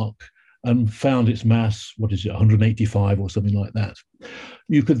quark and found its mass, 185 or something like that.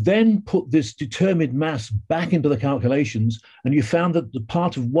 You could then put this determined mass back into the calculations, and you found that the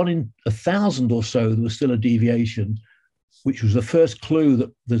part of 1 in 1,000 or so, there was still a deviation, which was the first clue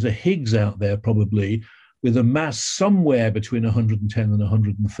that there's a Higgs out there probably with a mass somewhere between 110 and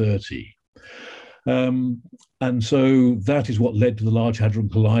 130. And so that is what led to the Large Hadron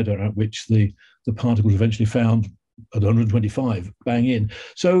Collider, at which the particles eventually found at 125, bang in.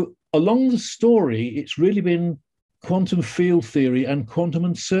 So along the story, it's really been quantum field theory and quantum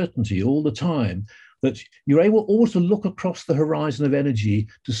uncertainty all the time, that you're able always to look across the horizon of energy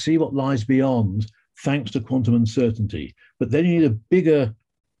to see what lies beyond, thanks to quantum uncertainty. But then you need a bigger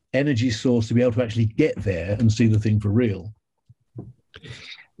energy source to be able to actually get there and see the thing for real.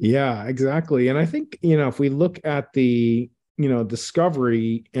 Yeah, exactly. And I think, if we look at the,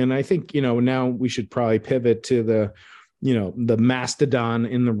 discovery, and I think, now we should probably pivot to the mastodon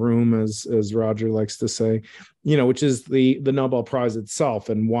in the room, as Roger likes to say, which is the Nobel Prize itself,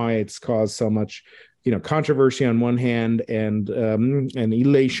 and why it's caused so much, controversy on one hand and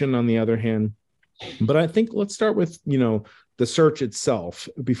elation on the other hand. But I think let's start with, the search itself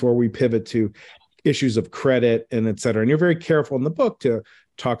before we pivot to issues of credit and et cetera. And you're very careful in the book to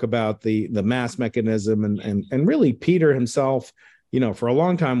talk about the mass mechanism, and really Peter himself, for a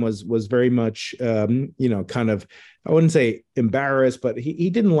long time was very much, kind of, I wouldn't say embarrassed, but he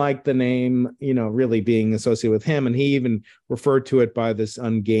didn't like the name, really being associated with him. And he even referred to it by this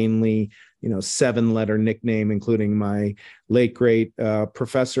ungainly, 7-letter nickname, including my late great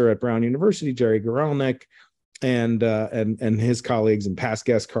professor at Brown University, Jerry Gorelnik, and his colleagues and past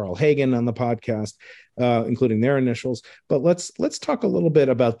guest Carl Hagen on the podcast, including their initials. But let's talk a little bit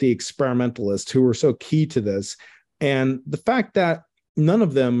about the experimentalists who were so key to this, and the fact that none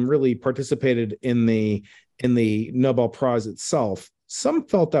of them really participated in the Nobel Prize itself. Some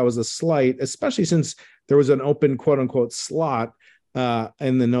felt that was a slight, especially since there was an open quote unquote slot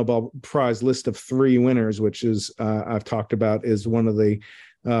in the Nobel Prize list of 3 winners, which is I've talked about is one of the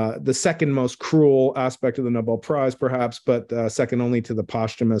second most cruel aspect of the Nobel Prize, perhaps, but second only to the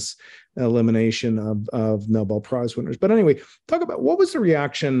posthumous elimination of Nobel Prize winners. But anyway, talk about what was the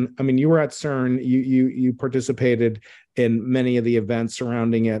reaction. I mean, you were at CERN, you participated in many of the events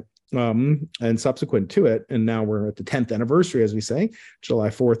surrounding it, and subsequent to it, and now we're at the 10th anniversary, as we say, July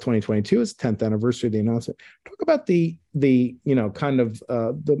 4th, 2022 is the 10th anniversary of the announcement. Talk about the kind of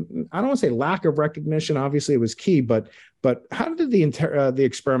the, I don't want to say lack of recognition. Obviously, it was key, but how did the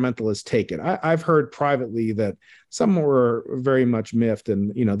experimentalists take it? I've heard privately that some were very much miffed,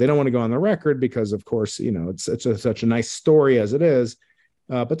 and they don't want to go on the record because, of course, it's such a nice story as it is.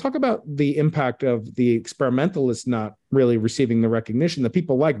 But talk about the impact of the experimentalists not really receiving the recognition that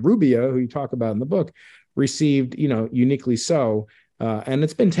people like Rubio, who you talk about in the book, received, uniquely so. And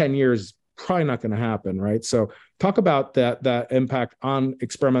it's been 10 years, probably not going to happen, right? So talk about that impact on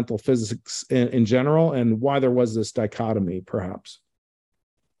experimental physics in general, and why there was this dichotomy, perhaps.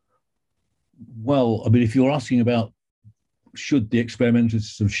 Well, I mean, if you're asking about should the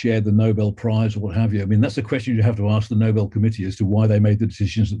experimentalists have shared the Nobel Prize or what have you, I mean, that's a question you have to ask the Nobel Committee as to why they made the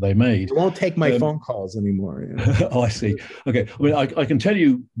decisions that they made. You won't take my phone calls anymore. Oh, I see. Okay. I mean, I can tell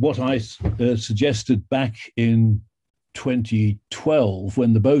you what I suggested back in 2012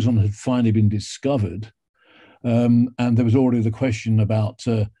 when the boson had finally been discovered. And there was already the question about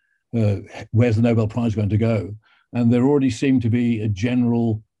where's the Nobel Prize going to go? And there already seemed to be a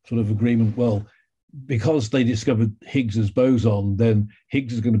general sort of agreement, well, because they discovered Higgs's boson, then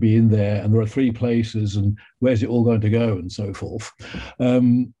Higgs is going to be in there, and there are three places, and where's it all going to go, and so forth.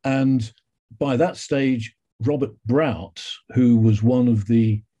 And by that stage, Robert Brout, who was one of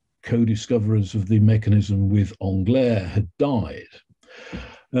the co-discoverers of the mechanism with Englert, had died.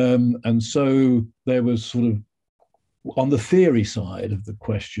 And so there was sort of, on the theory side of the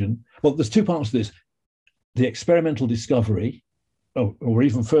question, well, there's two parts to this: the experimental discovery, or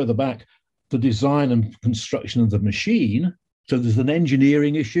even further back, the design and construction of the machine. So there's an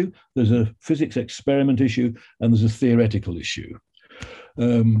engineering issue, there's a physics experiment issue, and there's a theoretical issue.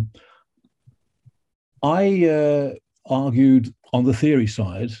 I argued on the theory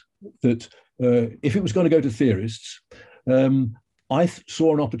side that if it was going to go to theorists, I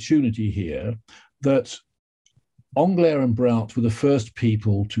saw an opportunity here that Englert and Brout were the first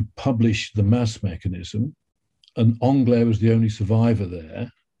people to publish the mass mechanism, and Englert was the only survivor there.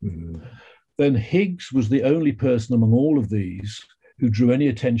 Mm-hmm. Then Higgs was the only person among all of these who drew any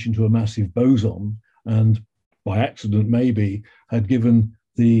attention to a massive boson, and by accident maybe had given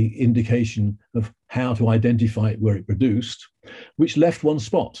the indication of how to identify it where it produced, which left one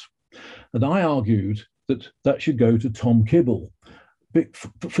spot. And I argued that that should go to Tom Kibble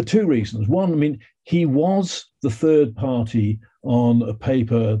for two reasons. One, I mean, he was the third party on a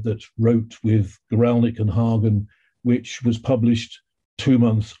paper that wrote with Guralnick and Hagen, which was published 2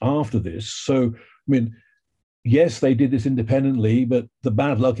 months after this. So, I mean, yes, they did this independently, but the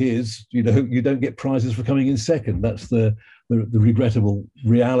bad luck is, you don't get prizes for coming in second. That's the regrettable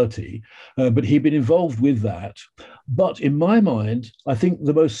reality. But he'd been involved with that. But in my mind, I think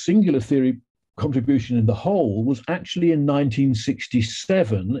the most singular theory contribution in the whole was actually in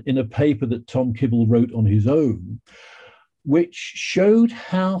 1967 in a paper that Tom Kibble wrote on his own, which showed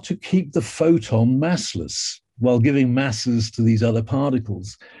how to keep the photon massless while giving masses to these other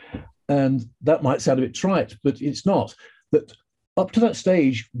particles. And that might sound a bit trite, but it's not. But up to that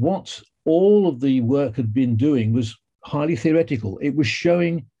stage, what all of the work had been doing was highly theoretical. It was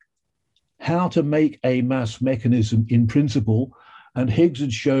showing how to make a mass mechanism in principle. And Higgs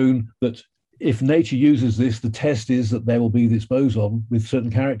had shown that if nature uses this, the test is that there will be this boson with certain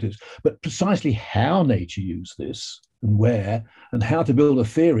characters. But precisely how nature used this and where and how to build a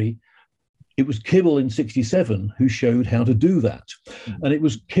theory, it was Kibble in 1967 who showed how to do that. And it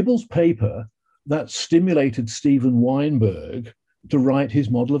was Kibble's paper that stimulated Steven Weinberg to write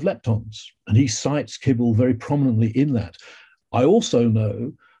his model of leptons. And he cites Kibble very prominently in that. I also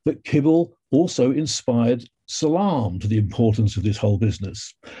know that Kibble also inspired Salam to the importance of this whole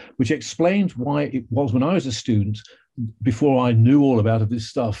business, which explains why it was when I was a student, before I knew all about this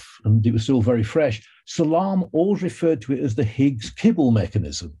stuff, and it was still very fresh, Salam always referred to it as the Higgs-Kibble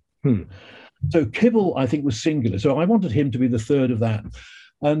mechanism. So Kibble, I think, was singular. So I wanted him to be the third of that.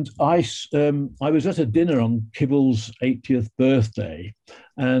 And I was at a dinner on Kibble's 80th birthday,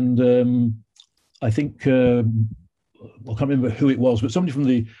 and I think, I can't remember who it was, but somebody from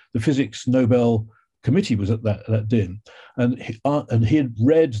the Physics Nobel Committee was at that dinner, and he had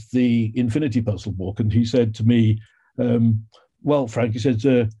read the Infinity Puzzle book, and he said to me, well, Frank, he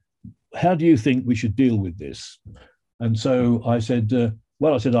said, how do you think we should deal with this? And so I said,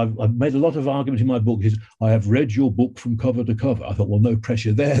 I've made a lot of argument in my book. I have read your book from cover to cover. I thought, well, no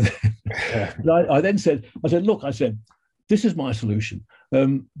pressure there. I then said, look, this is my solution.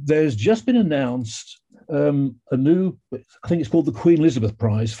 There's just been announced a new, I think it's called the Queen Elizabeth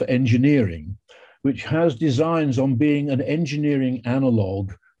Prize for Engineering, which has designs on being an engineering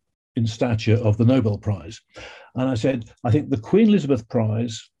analog in stature of the Nobel Prize. And I said, I think the Queen Elizabeth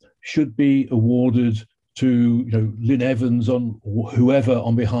Prize should be awarded to Lynn Evans or whoever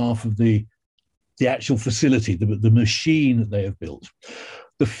on behalf of the actual facility, the machine that they have built.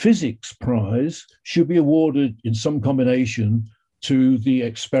 The physics prize should be awarded in some combination to the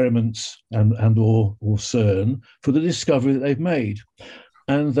experiments and or CERN for the discovery that they've made,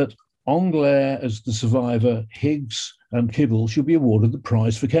 and that Englert as the survivor, Higgs and Kibble should be awarded the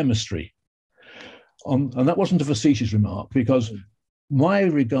prize for chemistry. And that wasn't a facetious remark, because my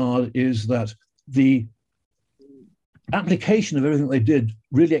regard is that the application of everything they did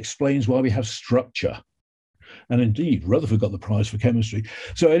really explains why we have structure. And indeed, Rutherford got the prize for chemistry.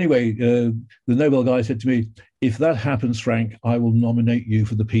 So anyway, the Nobel guy said to me, if that happens, Frank, I will nominate you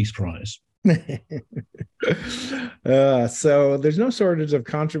for the Peace Prize. So there's no shortage of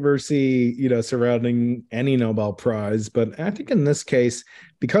controversy, surrounding any Nobel Prize. But I think in this case,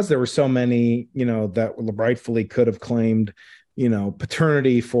 because there were so many, that rightfully could have claimed,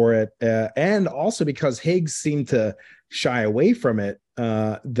 paternity for it, and also because Higgs seemed to shy away from it,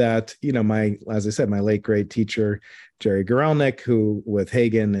 that, as I said, my late grade teacher, Jerry Guralnick, who with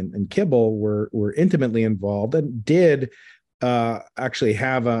Hagen and Kibble were intimately involved and did actually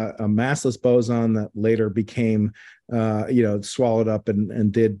have a massless boson that later became, swallowed up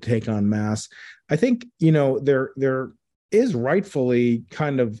and did take on mass. I think, there is rightfully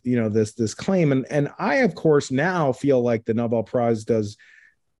kind of, this claim. And I, of course, now feel like the Nobel Prize does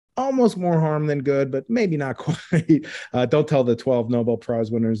almost more harm than good, but maybe not quite. Don't tell the 12 Nobel Prize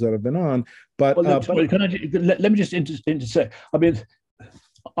winners that have been on. But, let me just intersect. I mean,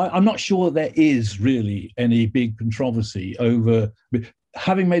 I'm not sure there is really any big controversy over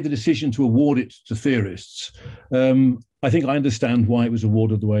having made the decision to award it to theorists. I think I understand why it was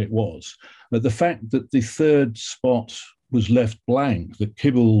awarded the way it was. But the fact that the third spot was left blank, that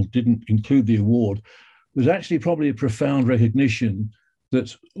Kibble didn't include the award, was actually probably a profound recognition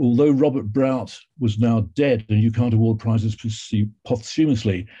that although Robert Brout was now dead and you can't award prizes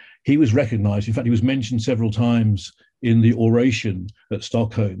posthumously, he was recognized. In fact, he was mentioned several times in the oration at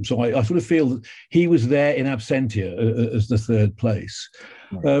Stockholm. So I sort of feel that he was there in absentia as the third place.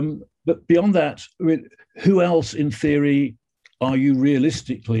 Right. But beyond that, I mean, who else in theory are you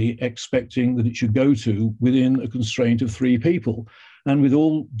realistically expecting that it should go to within a constraint of 3 people? And with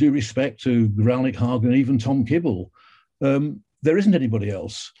all due respect to Guralnick, Hagen, and even Tom Kibble, there isn't anybody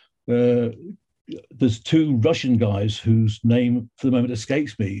else. There's 2 Russian guys whose name for the moment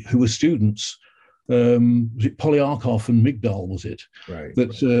escapes me, who were students. Was it Polyakov and Migdal, was it? Right.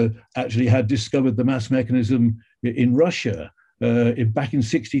 That actually had discovered the mass mechanism in Russia back in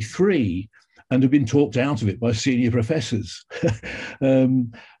 '63 and have been talked out of it by senior professors.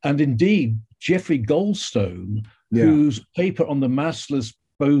 And indeed, Jeffrey Goldstone, whose paper on the massless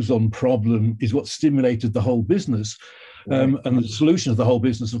boson problem is what stimulated the whole business. And the solution of the whole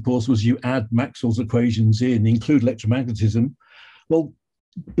business, of course, was you add Maxwell's equations in, include electromagnetism. Well,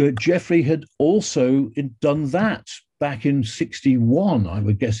 Jeffrey had also done that back in '61, I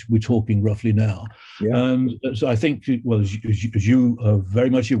would guess we're talking roughly now. Yeah. And so I think, well, as you are very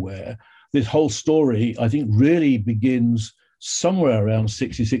much aware, this whole story, I think, really begins somewhere around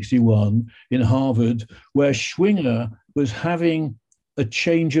 60, 61 in Harvard, where Schwinger was having a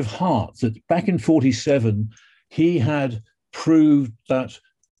change of heart, that back in '47, he had proved that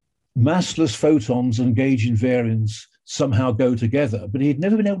massless photons and gauge invariance somehow go together, but he'd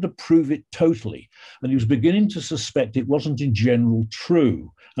never been able to prove it totally. And he was beginning to suspect it wasn't in general true.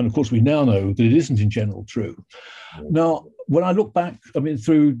 And of course, we now know that it isn't in general true. Now, when I look back, I mean,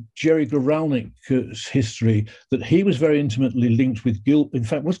 through Jerry Guralnick's history, that he was very intimately linked with Gilbert. In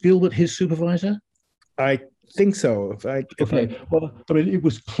fact, was Gilbert his supervisor? I think so. Well, I mean, it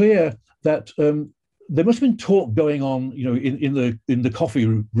was clear that there must have been talk going on, in the coffee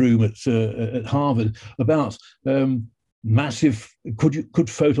room at Harvard about massive. Could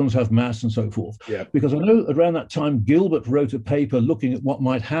photons have mass and so forth? Yeah. Because I know around that time Gilbert wrote a paper looking at what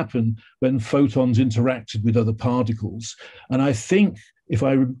might happen when photons interacted with other particles, and I think if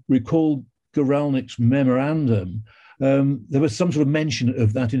I recall Guralnick's memorandum, there was some sort of mention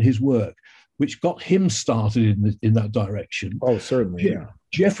of that in his work, which got him started in that direction. Oh, certainly, yeah.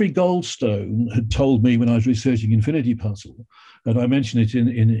 Jeffrey Goldstone had told me when I was researching Infinity Puzzle, and I mentioned it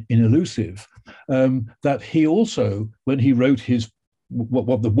in Elusive, that he also, when he wrote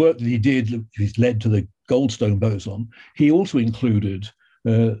what the work that he did led to the Goldstone boson, he also included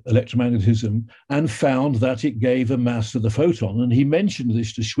electromagnetism and found that it gave a mass to the photon. And he mentioned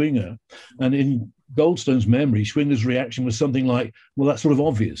this to Schwinger. And in Goldstone's memory, Schwinger's reaction was something like, well, that's sort of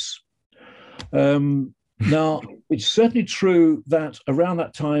obvious. Now, it's certainly true that around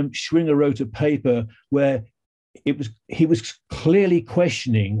that time, Schwinger wrote a paper where he was clearly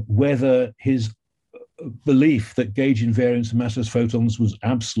questioning whether his belief that gauge invariance of massless photons was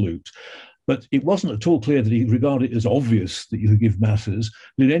absolute. But it wasn't at all clear that he regarded it as obvious that you could give masses.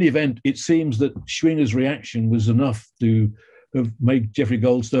 But in any event, it seems that Schwinger's reaction was enough to have made Jeffrey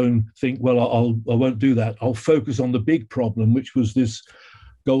Goldstone think, well, I won't do that. I'll focus on the big problem, which was this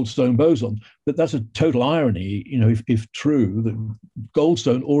Goldstone boson. But that's a total irony, if true, that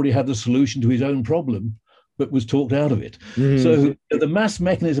Goldstone already had the solution to his own problem, but was talked out of it. Mm-hmm. So the mass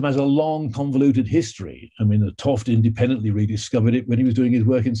mechanism has a long, convoluted history. I mean, Toft independently rediscovered it when he was doing his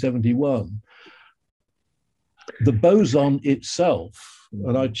work in '71. The boson itself,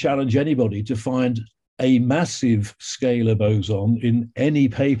 and I challenge anybody to find a massive scalar boson in any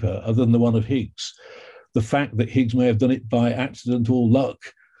paper other than the one of Higgs. The fact that Higgs may have done it by accident or luck,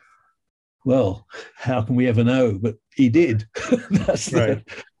 well, how can we ever know? But he did. That's right.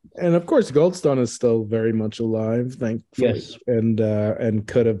 And of course, Goldstone is still very much alive, thankfully, Yes. and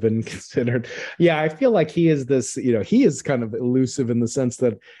could have been considered. Yeah, I feel like he is this. He is kind of elusive in the sense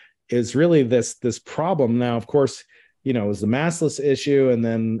that is really this problem. Now, of course, it was the massless issue, and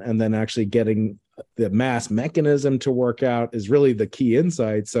then actually getting the mass mechanism to work out is really the key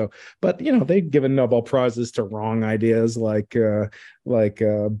insight. So, but they've given Nobel Prizes to wrong ideas like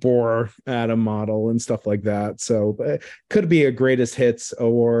Bohr atom model and stuff like that. So could be a greatest hits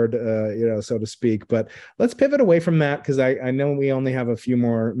award, so to speak. But let's pivot away from that, because I know we only have a few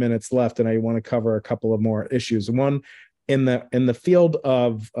more minutes left, and I want to cover a couple of more issues. One, in the field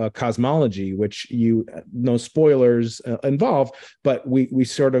of cosmology, which no spoilers involve, but we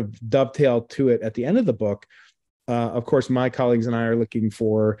sort of dovetail to it at the end of the book. Of course, my colleagues and I are looking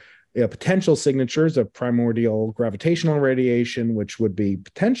for potential signatures of primordial gravitational radiation, which would be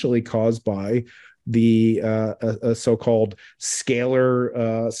potentially caused by the a so-called scalar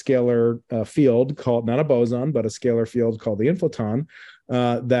field called, not a boson, but a scalar field called the inflaton,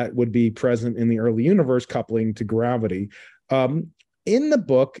 that would be present in the early universe, coupling to gravity. In the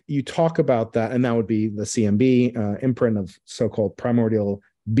book, you talk about that, and that would be the CMB imprint of so-called primordial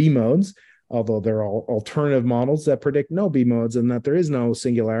B modes, although there are alternative models that predict no B modes, and that there is no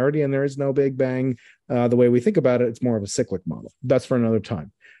singularity and there is no Big Bang. The way we think about it, it's more of a cyclic model. That's for another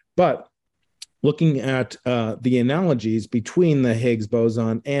time. But looking at the analogies between the Higgs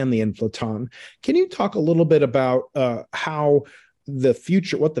boson and the inflaton, can you talk a little bit about what the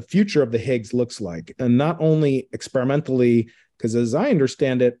future of the Higgs looks like, and not only experimentally, because as I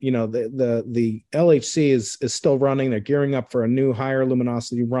understand it, the LHC is still running. They're gearing up for a new higher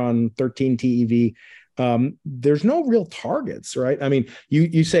luminosity run, 13 TeV. There's no real targets, right? I mean,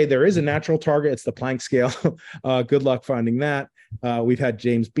 you say there is a natural target. It's the Planck scale. Good luck finding that. We've had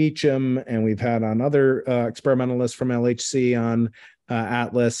James Beecham, and we've had on other experimentalists from LHC on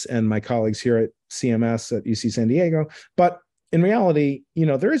Atlas, and my colleagues here at CMS at UC San Diego. But in reality,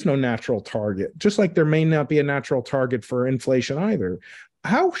 there is no natural target, just like there may not be a natural target for inflation either.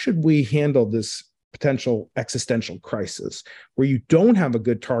 How should we handle this potential existential crisis where you don't have a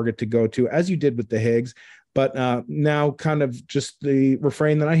good target to go to, as you did with the Higgs, but now kind of just the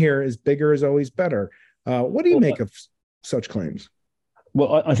refrain that I hear is bigger is always better? What do you make of such claims?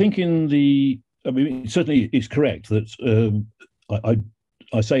 Well, I think certainly it's correct that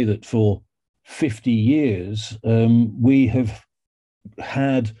I say that for 50 years, we have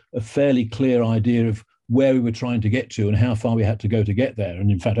had a fairly clear idea of where we were trying to get to and how far we had to go to get there.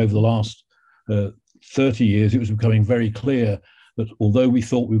 And in fact, over the last 30 years, it was becoming very clear that although we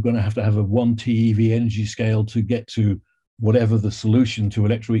thought we were going to have a 1 TeV energy scale to get to whatever the solution to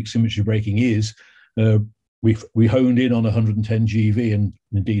electroweak symmetry breaking is, we honed in on 110 GeV and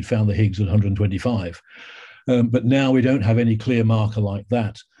indeed found the Higgs at 125. But now we don't have any clear marker like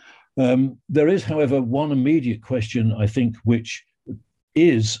that. There is, however, one immediate question, I think, which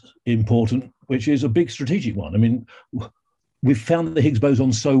is important, which is a big strategic one. I mean, we've found the Higgs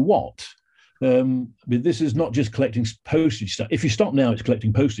boson, so what? This is not just collecting postage stamps. If you stop now, it's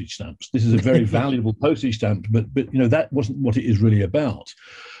collecting postage stamps. This is a very valuable postage stamp, but that wasn't what it is really about.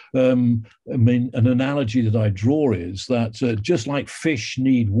 An analogy that I draw is that just like fish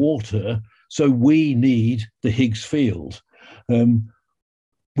need water, so we need the Higgs field.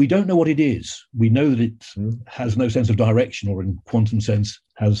 We don't know what it is. We know that it has no sense of direction, or in quantum sense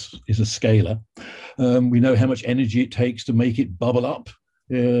is a scalar. We know how much energy it takes to make it bubble up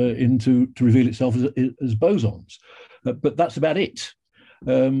to reveal itself as bosons. But that's about it.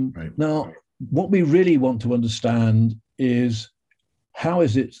 Right. Now, what we really want to understand is how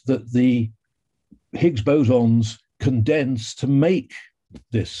is it that the Higgs bosons condense to make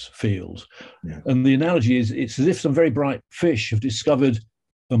this field? Yeah. And the analogy is it's as if some very bright fish have discovered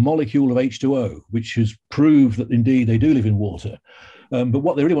a molecule of H2O, which has proved that indeed they do live in water. But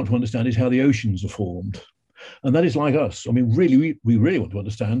what they really want to understand is how the oceans are formed. And that is like us. I mean, really, we really want to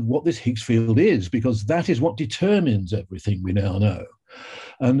understand what this Higgs field is, because that is what determines everything we now know.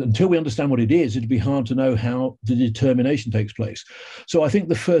 And until we understand what it is, it'd be hard to know how the determination takes place. So I think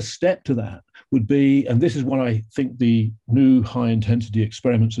the first step to that would be, and this is what I think the new high-intensity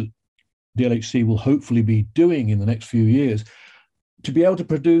experiments that the LHC will hopefully be doing in the next few years, to be able to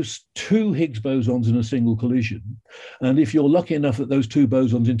produce 2 Higgs bosons in a single collision. And if you're lucky enough that those 2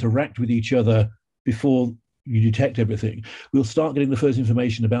 bosons interact with each other before you detect everything, we'll start getting the first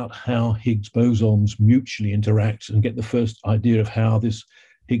information about how Higgs bosons mutually interact and get the first idea of how this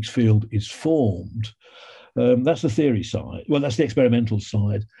Higgs field is formed. That's the theory side. Well, that's the experimental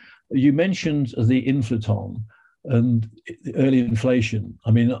side. You mentioned the inflaton and the early inflation.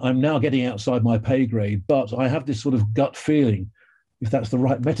 I mean, I'm now getting outside my pay grade, but I have this sort of gut feeling if that's the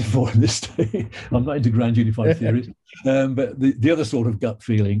right metaphor in this day. I'm not into grand unified theories, but the other sort of gut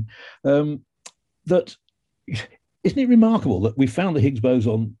feeling that, isn't it remarkable that we found the Higgs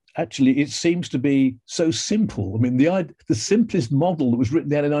boson? Actually, it seems to be so simple. I mean, the simplest model that was written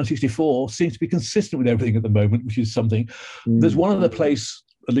down in 1964 seems to be consistent with everything at the moment, which is something. There's one other place,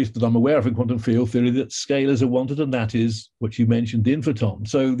 at least that I'm aware of in quantum field theory, that scalars are wanted, and that is what you mentioned, the inflaton.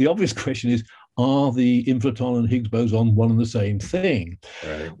 So the obvious question is, are the inflaton and Higgs boson one and the same thing?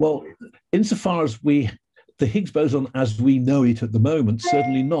 Right. Well, insofar as the Higgs boson as we know it at the moment,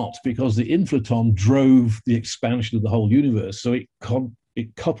 certainly not, because the inflaton drove the expansion of the whole universe. So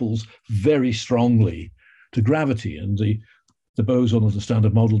it couples very strongly to gravity, and the boson of the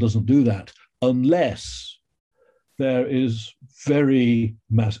standard model doesn't do that unless there is very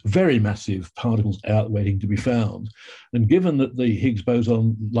massive particles out waiting to be found. And given that the Higgs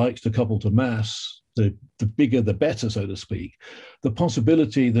boson likes to couple to mass, the bigger the better, so to speak, the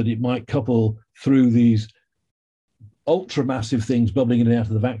possibility that it might couple through these ultramassive things bubbling in and out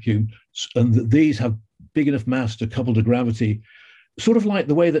of the vacuum, and that these have big enough mass to couple to gravity, sort of like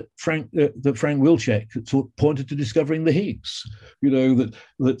the way that Frank Wilczek sort of pointed to discovering the Higgs.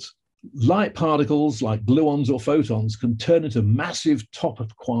 That light particles like gluons or photons can turn into massive top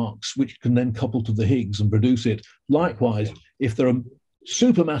of quarks, which can then couple to the Higgs and produce it. Likewise, if there are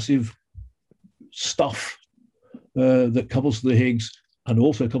supermassive stuff that couples to the Higgs and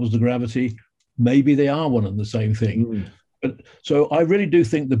also couples to gravity, maybe they are one and the same thing. So I really do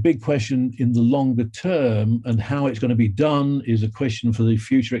think the big question in the longer term and how it's going to be done is a question for the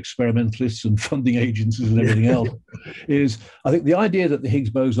future experimentalists and funding agencies and everything else. I think the idea that the Higgs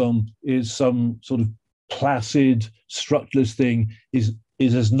boson is some sort of placid, structureless thing is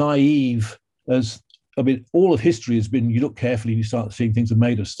as naive as, I mean, all of history has been, you look carefully and you start seeing things are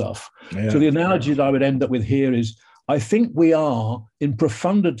made of stuff. Yeah. So the analogy that I would end up with here is, I think we are in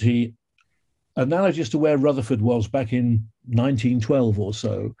profundity analogous to where Rutherford was back in 1912 or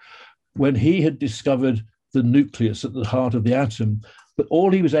so, when he had discovered the nucleus at the heart of the atom. But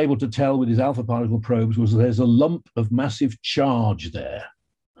all he was able to tell with his alpha particle probes was there's a lump of massive charge there.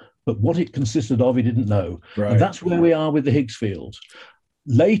 But what it consisted of, he didn't know. Right. And that's where we are with the Higgs field.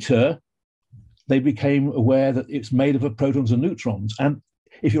 Later, they became aware that it's made up of protons and neutrons. And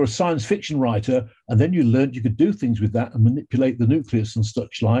if you're a science fiction writer, and then you learned you could do things with that and manipulate the nucleus and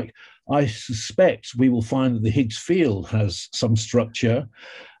such like, I suspect we will find that the Higgs field has some structure.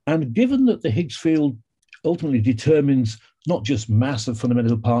 And given that the Higgs field ultimately determines not just mass of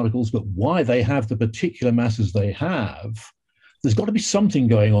fundamental particles, but why they have the particular masses they have, there's got to be something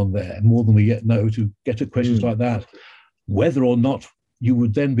going on there more than we yet know to get at questions like that. Whether or not you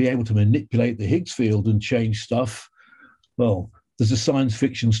would then be able to manipulate the Higgs field and change stuff, well, there's a science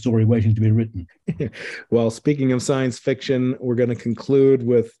fiction story waiting to be written. Well, speaking of science fiction, we're going to conclude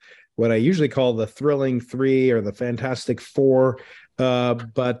with what I usually call the thrilling three or the fantastic four.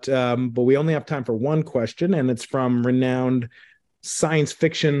 But we only have time for one question, and it's from renowned science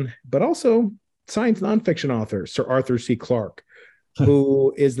fiction, but also science nonfiction author, Sir Arthur C. Clarke,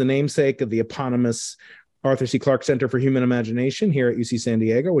 who is the namesake of the eponymous Arthur C. Clarke Center for Human Imagination here at UC San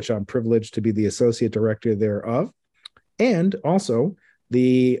Diego, which I'm privileged to be the associate director thereof. And also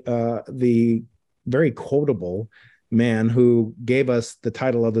the very quotable man who gave us the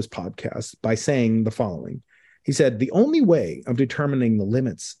title of this podcast by saying the following. He said, "The only way of determining the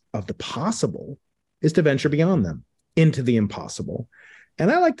limits of the possible is to venture beyond them into the impossible." And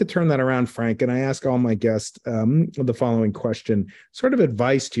I like to turn that around, Frank, and I ask all my guests the following question, sort of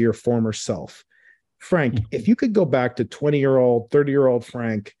advice to your former self. Frank, if you could go back to 20-year-old, 30-year-old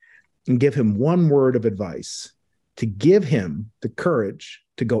Frank and give him one word of advice to give him the courage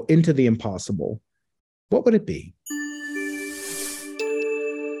to go into the impossible, what would it be?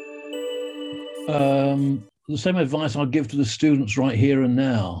 The same advice I'd give to the students right here and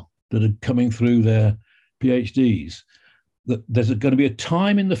now that are coming through their PhDs, that there's going to be a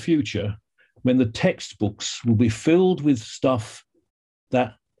time in the future when the textbooks will be filled with stuff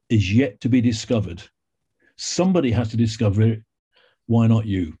that is yet to be discovered. Somebody has to discover it. Why not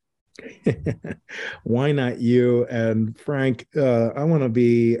you? Why not you? And Frank, I want to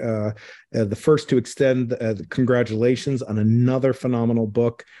be the first to extend congratulations on another phenomenal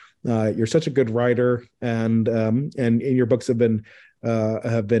book. You're such a good writer, and your books have been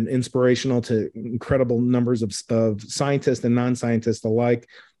inspirational to incredible numbers of scientists and non-scientists alike.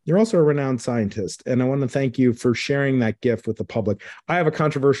 You're also a renowned scientist, and I want to thank you for sharing that gift with the public. I have a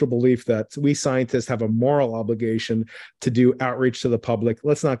controversial belief that we scientists have a moral obligation to do outreach to the public.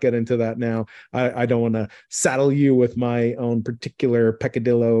 Let's not get into that now. I don't want to saddle you with my own particular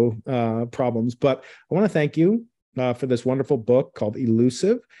peccadillo problems, but I want to thank you for this wonderful book called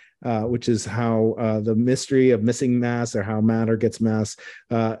Elusive, which is how the mystery of missing mass, or how matter gets mass,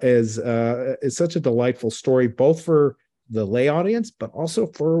 is such a delightful story, both for the lay audience, but also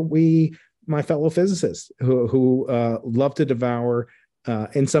for my fellow physicists who love to devour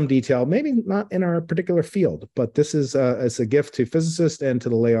in some detail, maybe not in our particular field, but this is a gift to physicists and to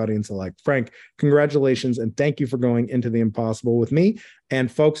the lay audience alike. Frank, congratulations, and thank you for going into the impossible with me.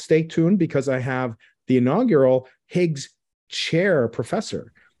 And folks, stay tuned, because I have the inaugural Higgs chair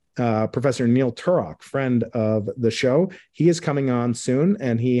professor, Professor Neil Turok, friend of the show. He is coming on soon,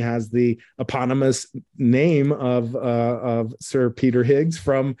 and he has the eponymous name of Sir Peter Higgs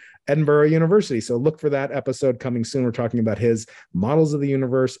from Edinburgh University. So look for that episode coming soon. We're talking about his models of the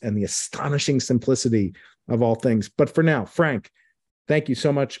universe and the astonishing simplicity of all things. But for now, Frank, thank you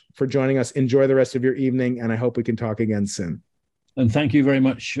so much for joining us. Enjoy the rest of your evening, and I hope we can talk again soon. And thank you very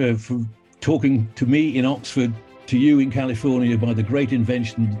much for talking to me in Oxford, to you in California, by the great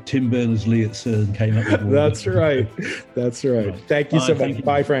invention Tim Berners-Lee at CERN came up with. That's right. That's right. Thank you so much.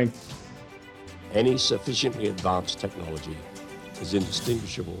 Bye, Frank. Any sufficiently advanced technology is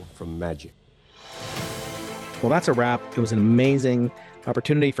indistinguishable from magic. Well, that's a wrap. It was an amazing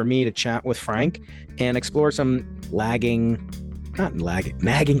opportunity for me to chat with Frank and explore some nagging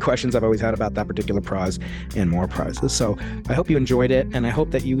questions I've always had about that particular prize and more prizes. So I hope you enjoyed it, and I hope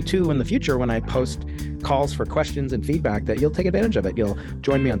that you too in the future, when I post calls for questions and feedback, that you'll take advantage of it. You'll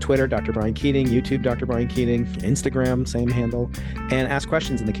join me on Twitter, Dr. Brian Keating, YouTube, Dr. Brian Keating, Instagram, same handle, and ask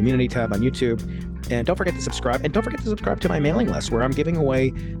questions in the community tab on YouTube. And don't forget to subscribe. And don't forget to subscribe to my mailing list, where I'm giving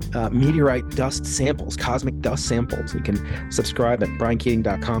away meteorite dust samples, cosmic dust samples. You can subscribe at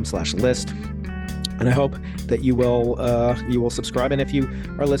briankeating.com/list. And I hope that you will subscribe. And if you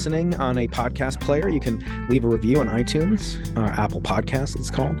are listening on a podcast player, you can leave a review on iTunes, Apple Podcasts, it's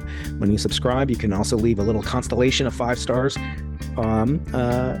called. When you subscribe, you can also leave a little constellation of 5 stars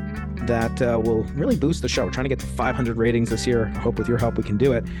that will really boost the show. We're trying to get to 500 ratings this year. I hope with your help we can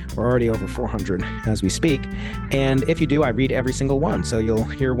do it. We're already over 400 as we speak. And if you do, I read every single one. So you'll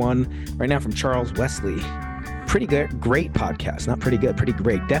hear one right now from Charles Wesley. Pretty good, great podcast. Not pretty good, pretty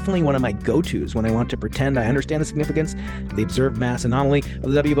great. Definitely one of my go-tos when I want to pretend I understand the significance of the observed mass anomaly of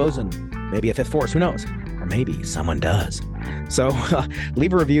the W boson. Maybe a fifth force, who knows? Or maybe someone does. So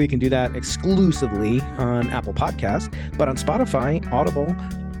leave a review. You can do that exclusively on Apple Podcasts, but on Spotify, Audible,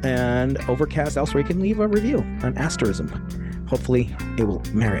 and Overcast, elsewhere, you can leave a review on Asterism. Hopefully it will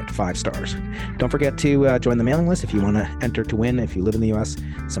merit 5 stars. Don't forget to join the mailing list if you want to enter to win, if you live in the US,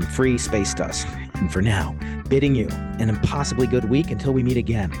 some free space dust. And for now, bidding you an impossibly good week until we meet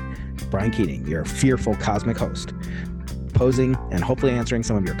again. Brian Keating, your fearful cosmic host, posing and hopefully answering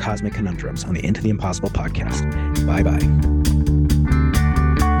some of your cosmic conundrums on the Into the Impossible podcast. Bye-bye.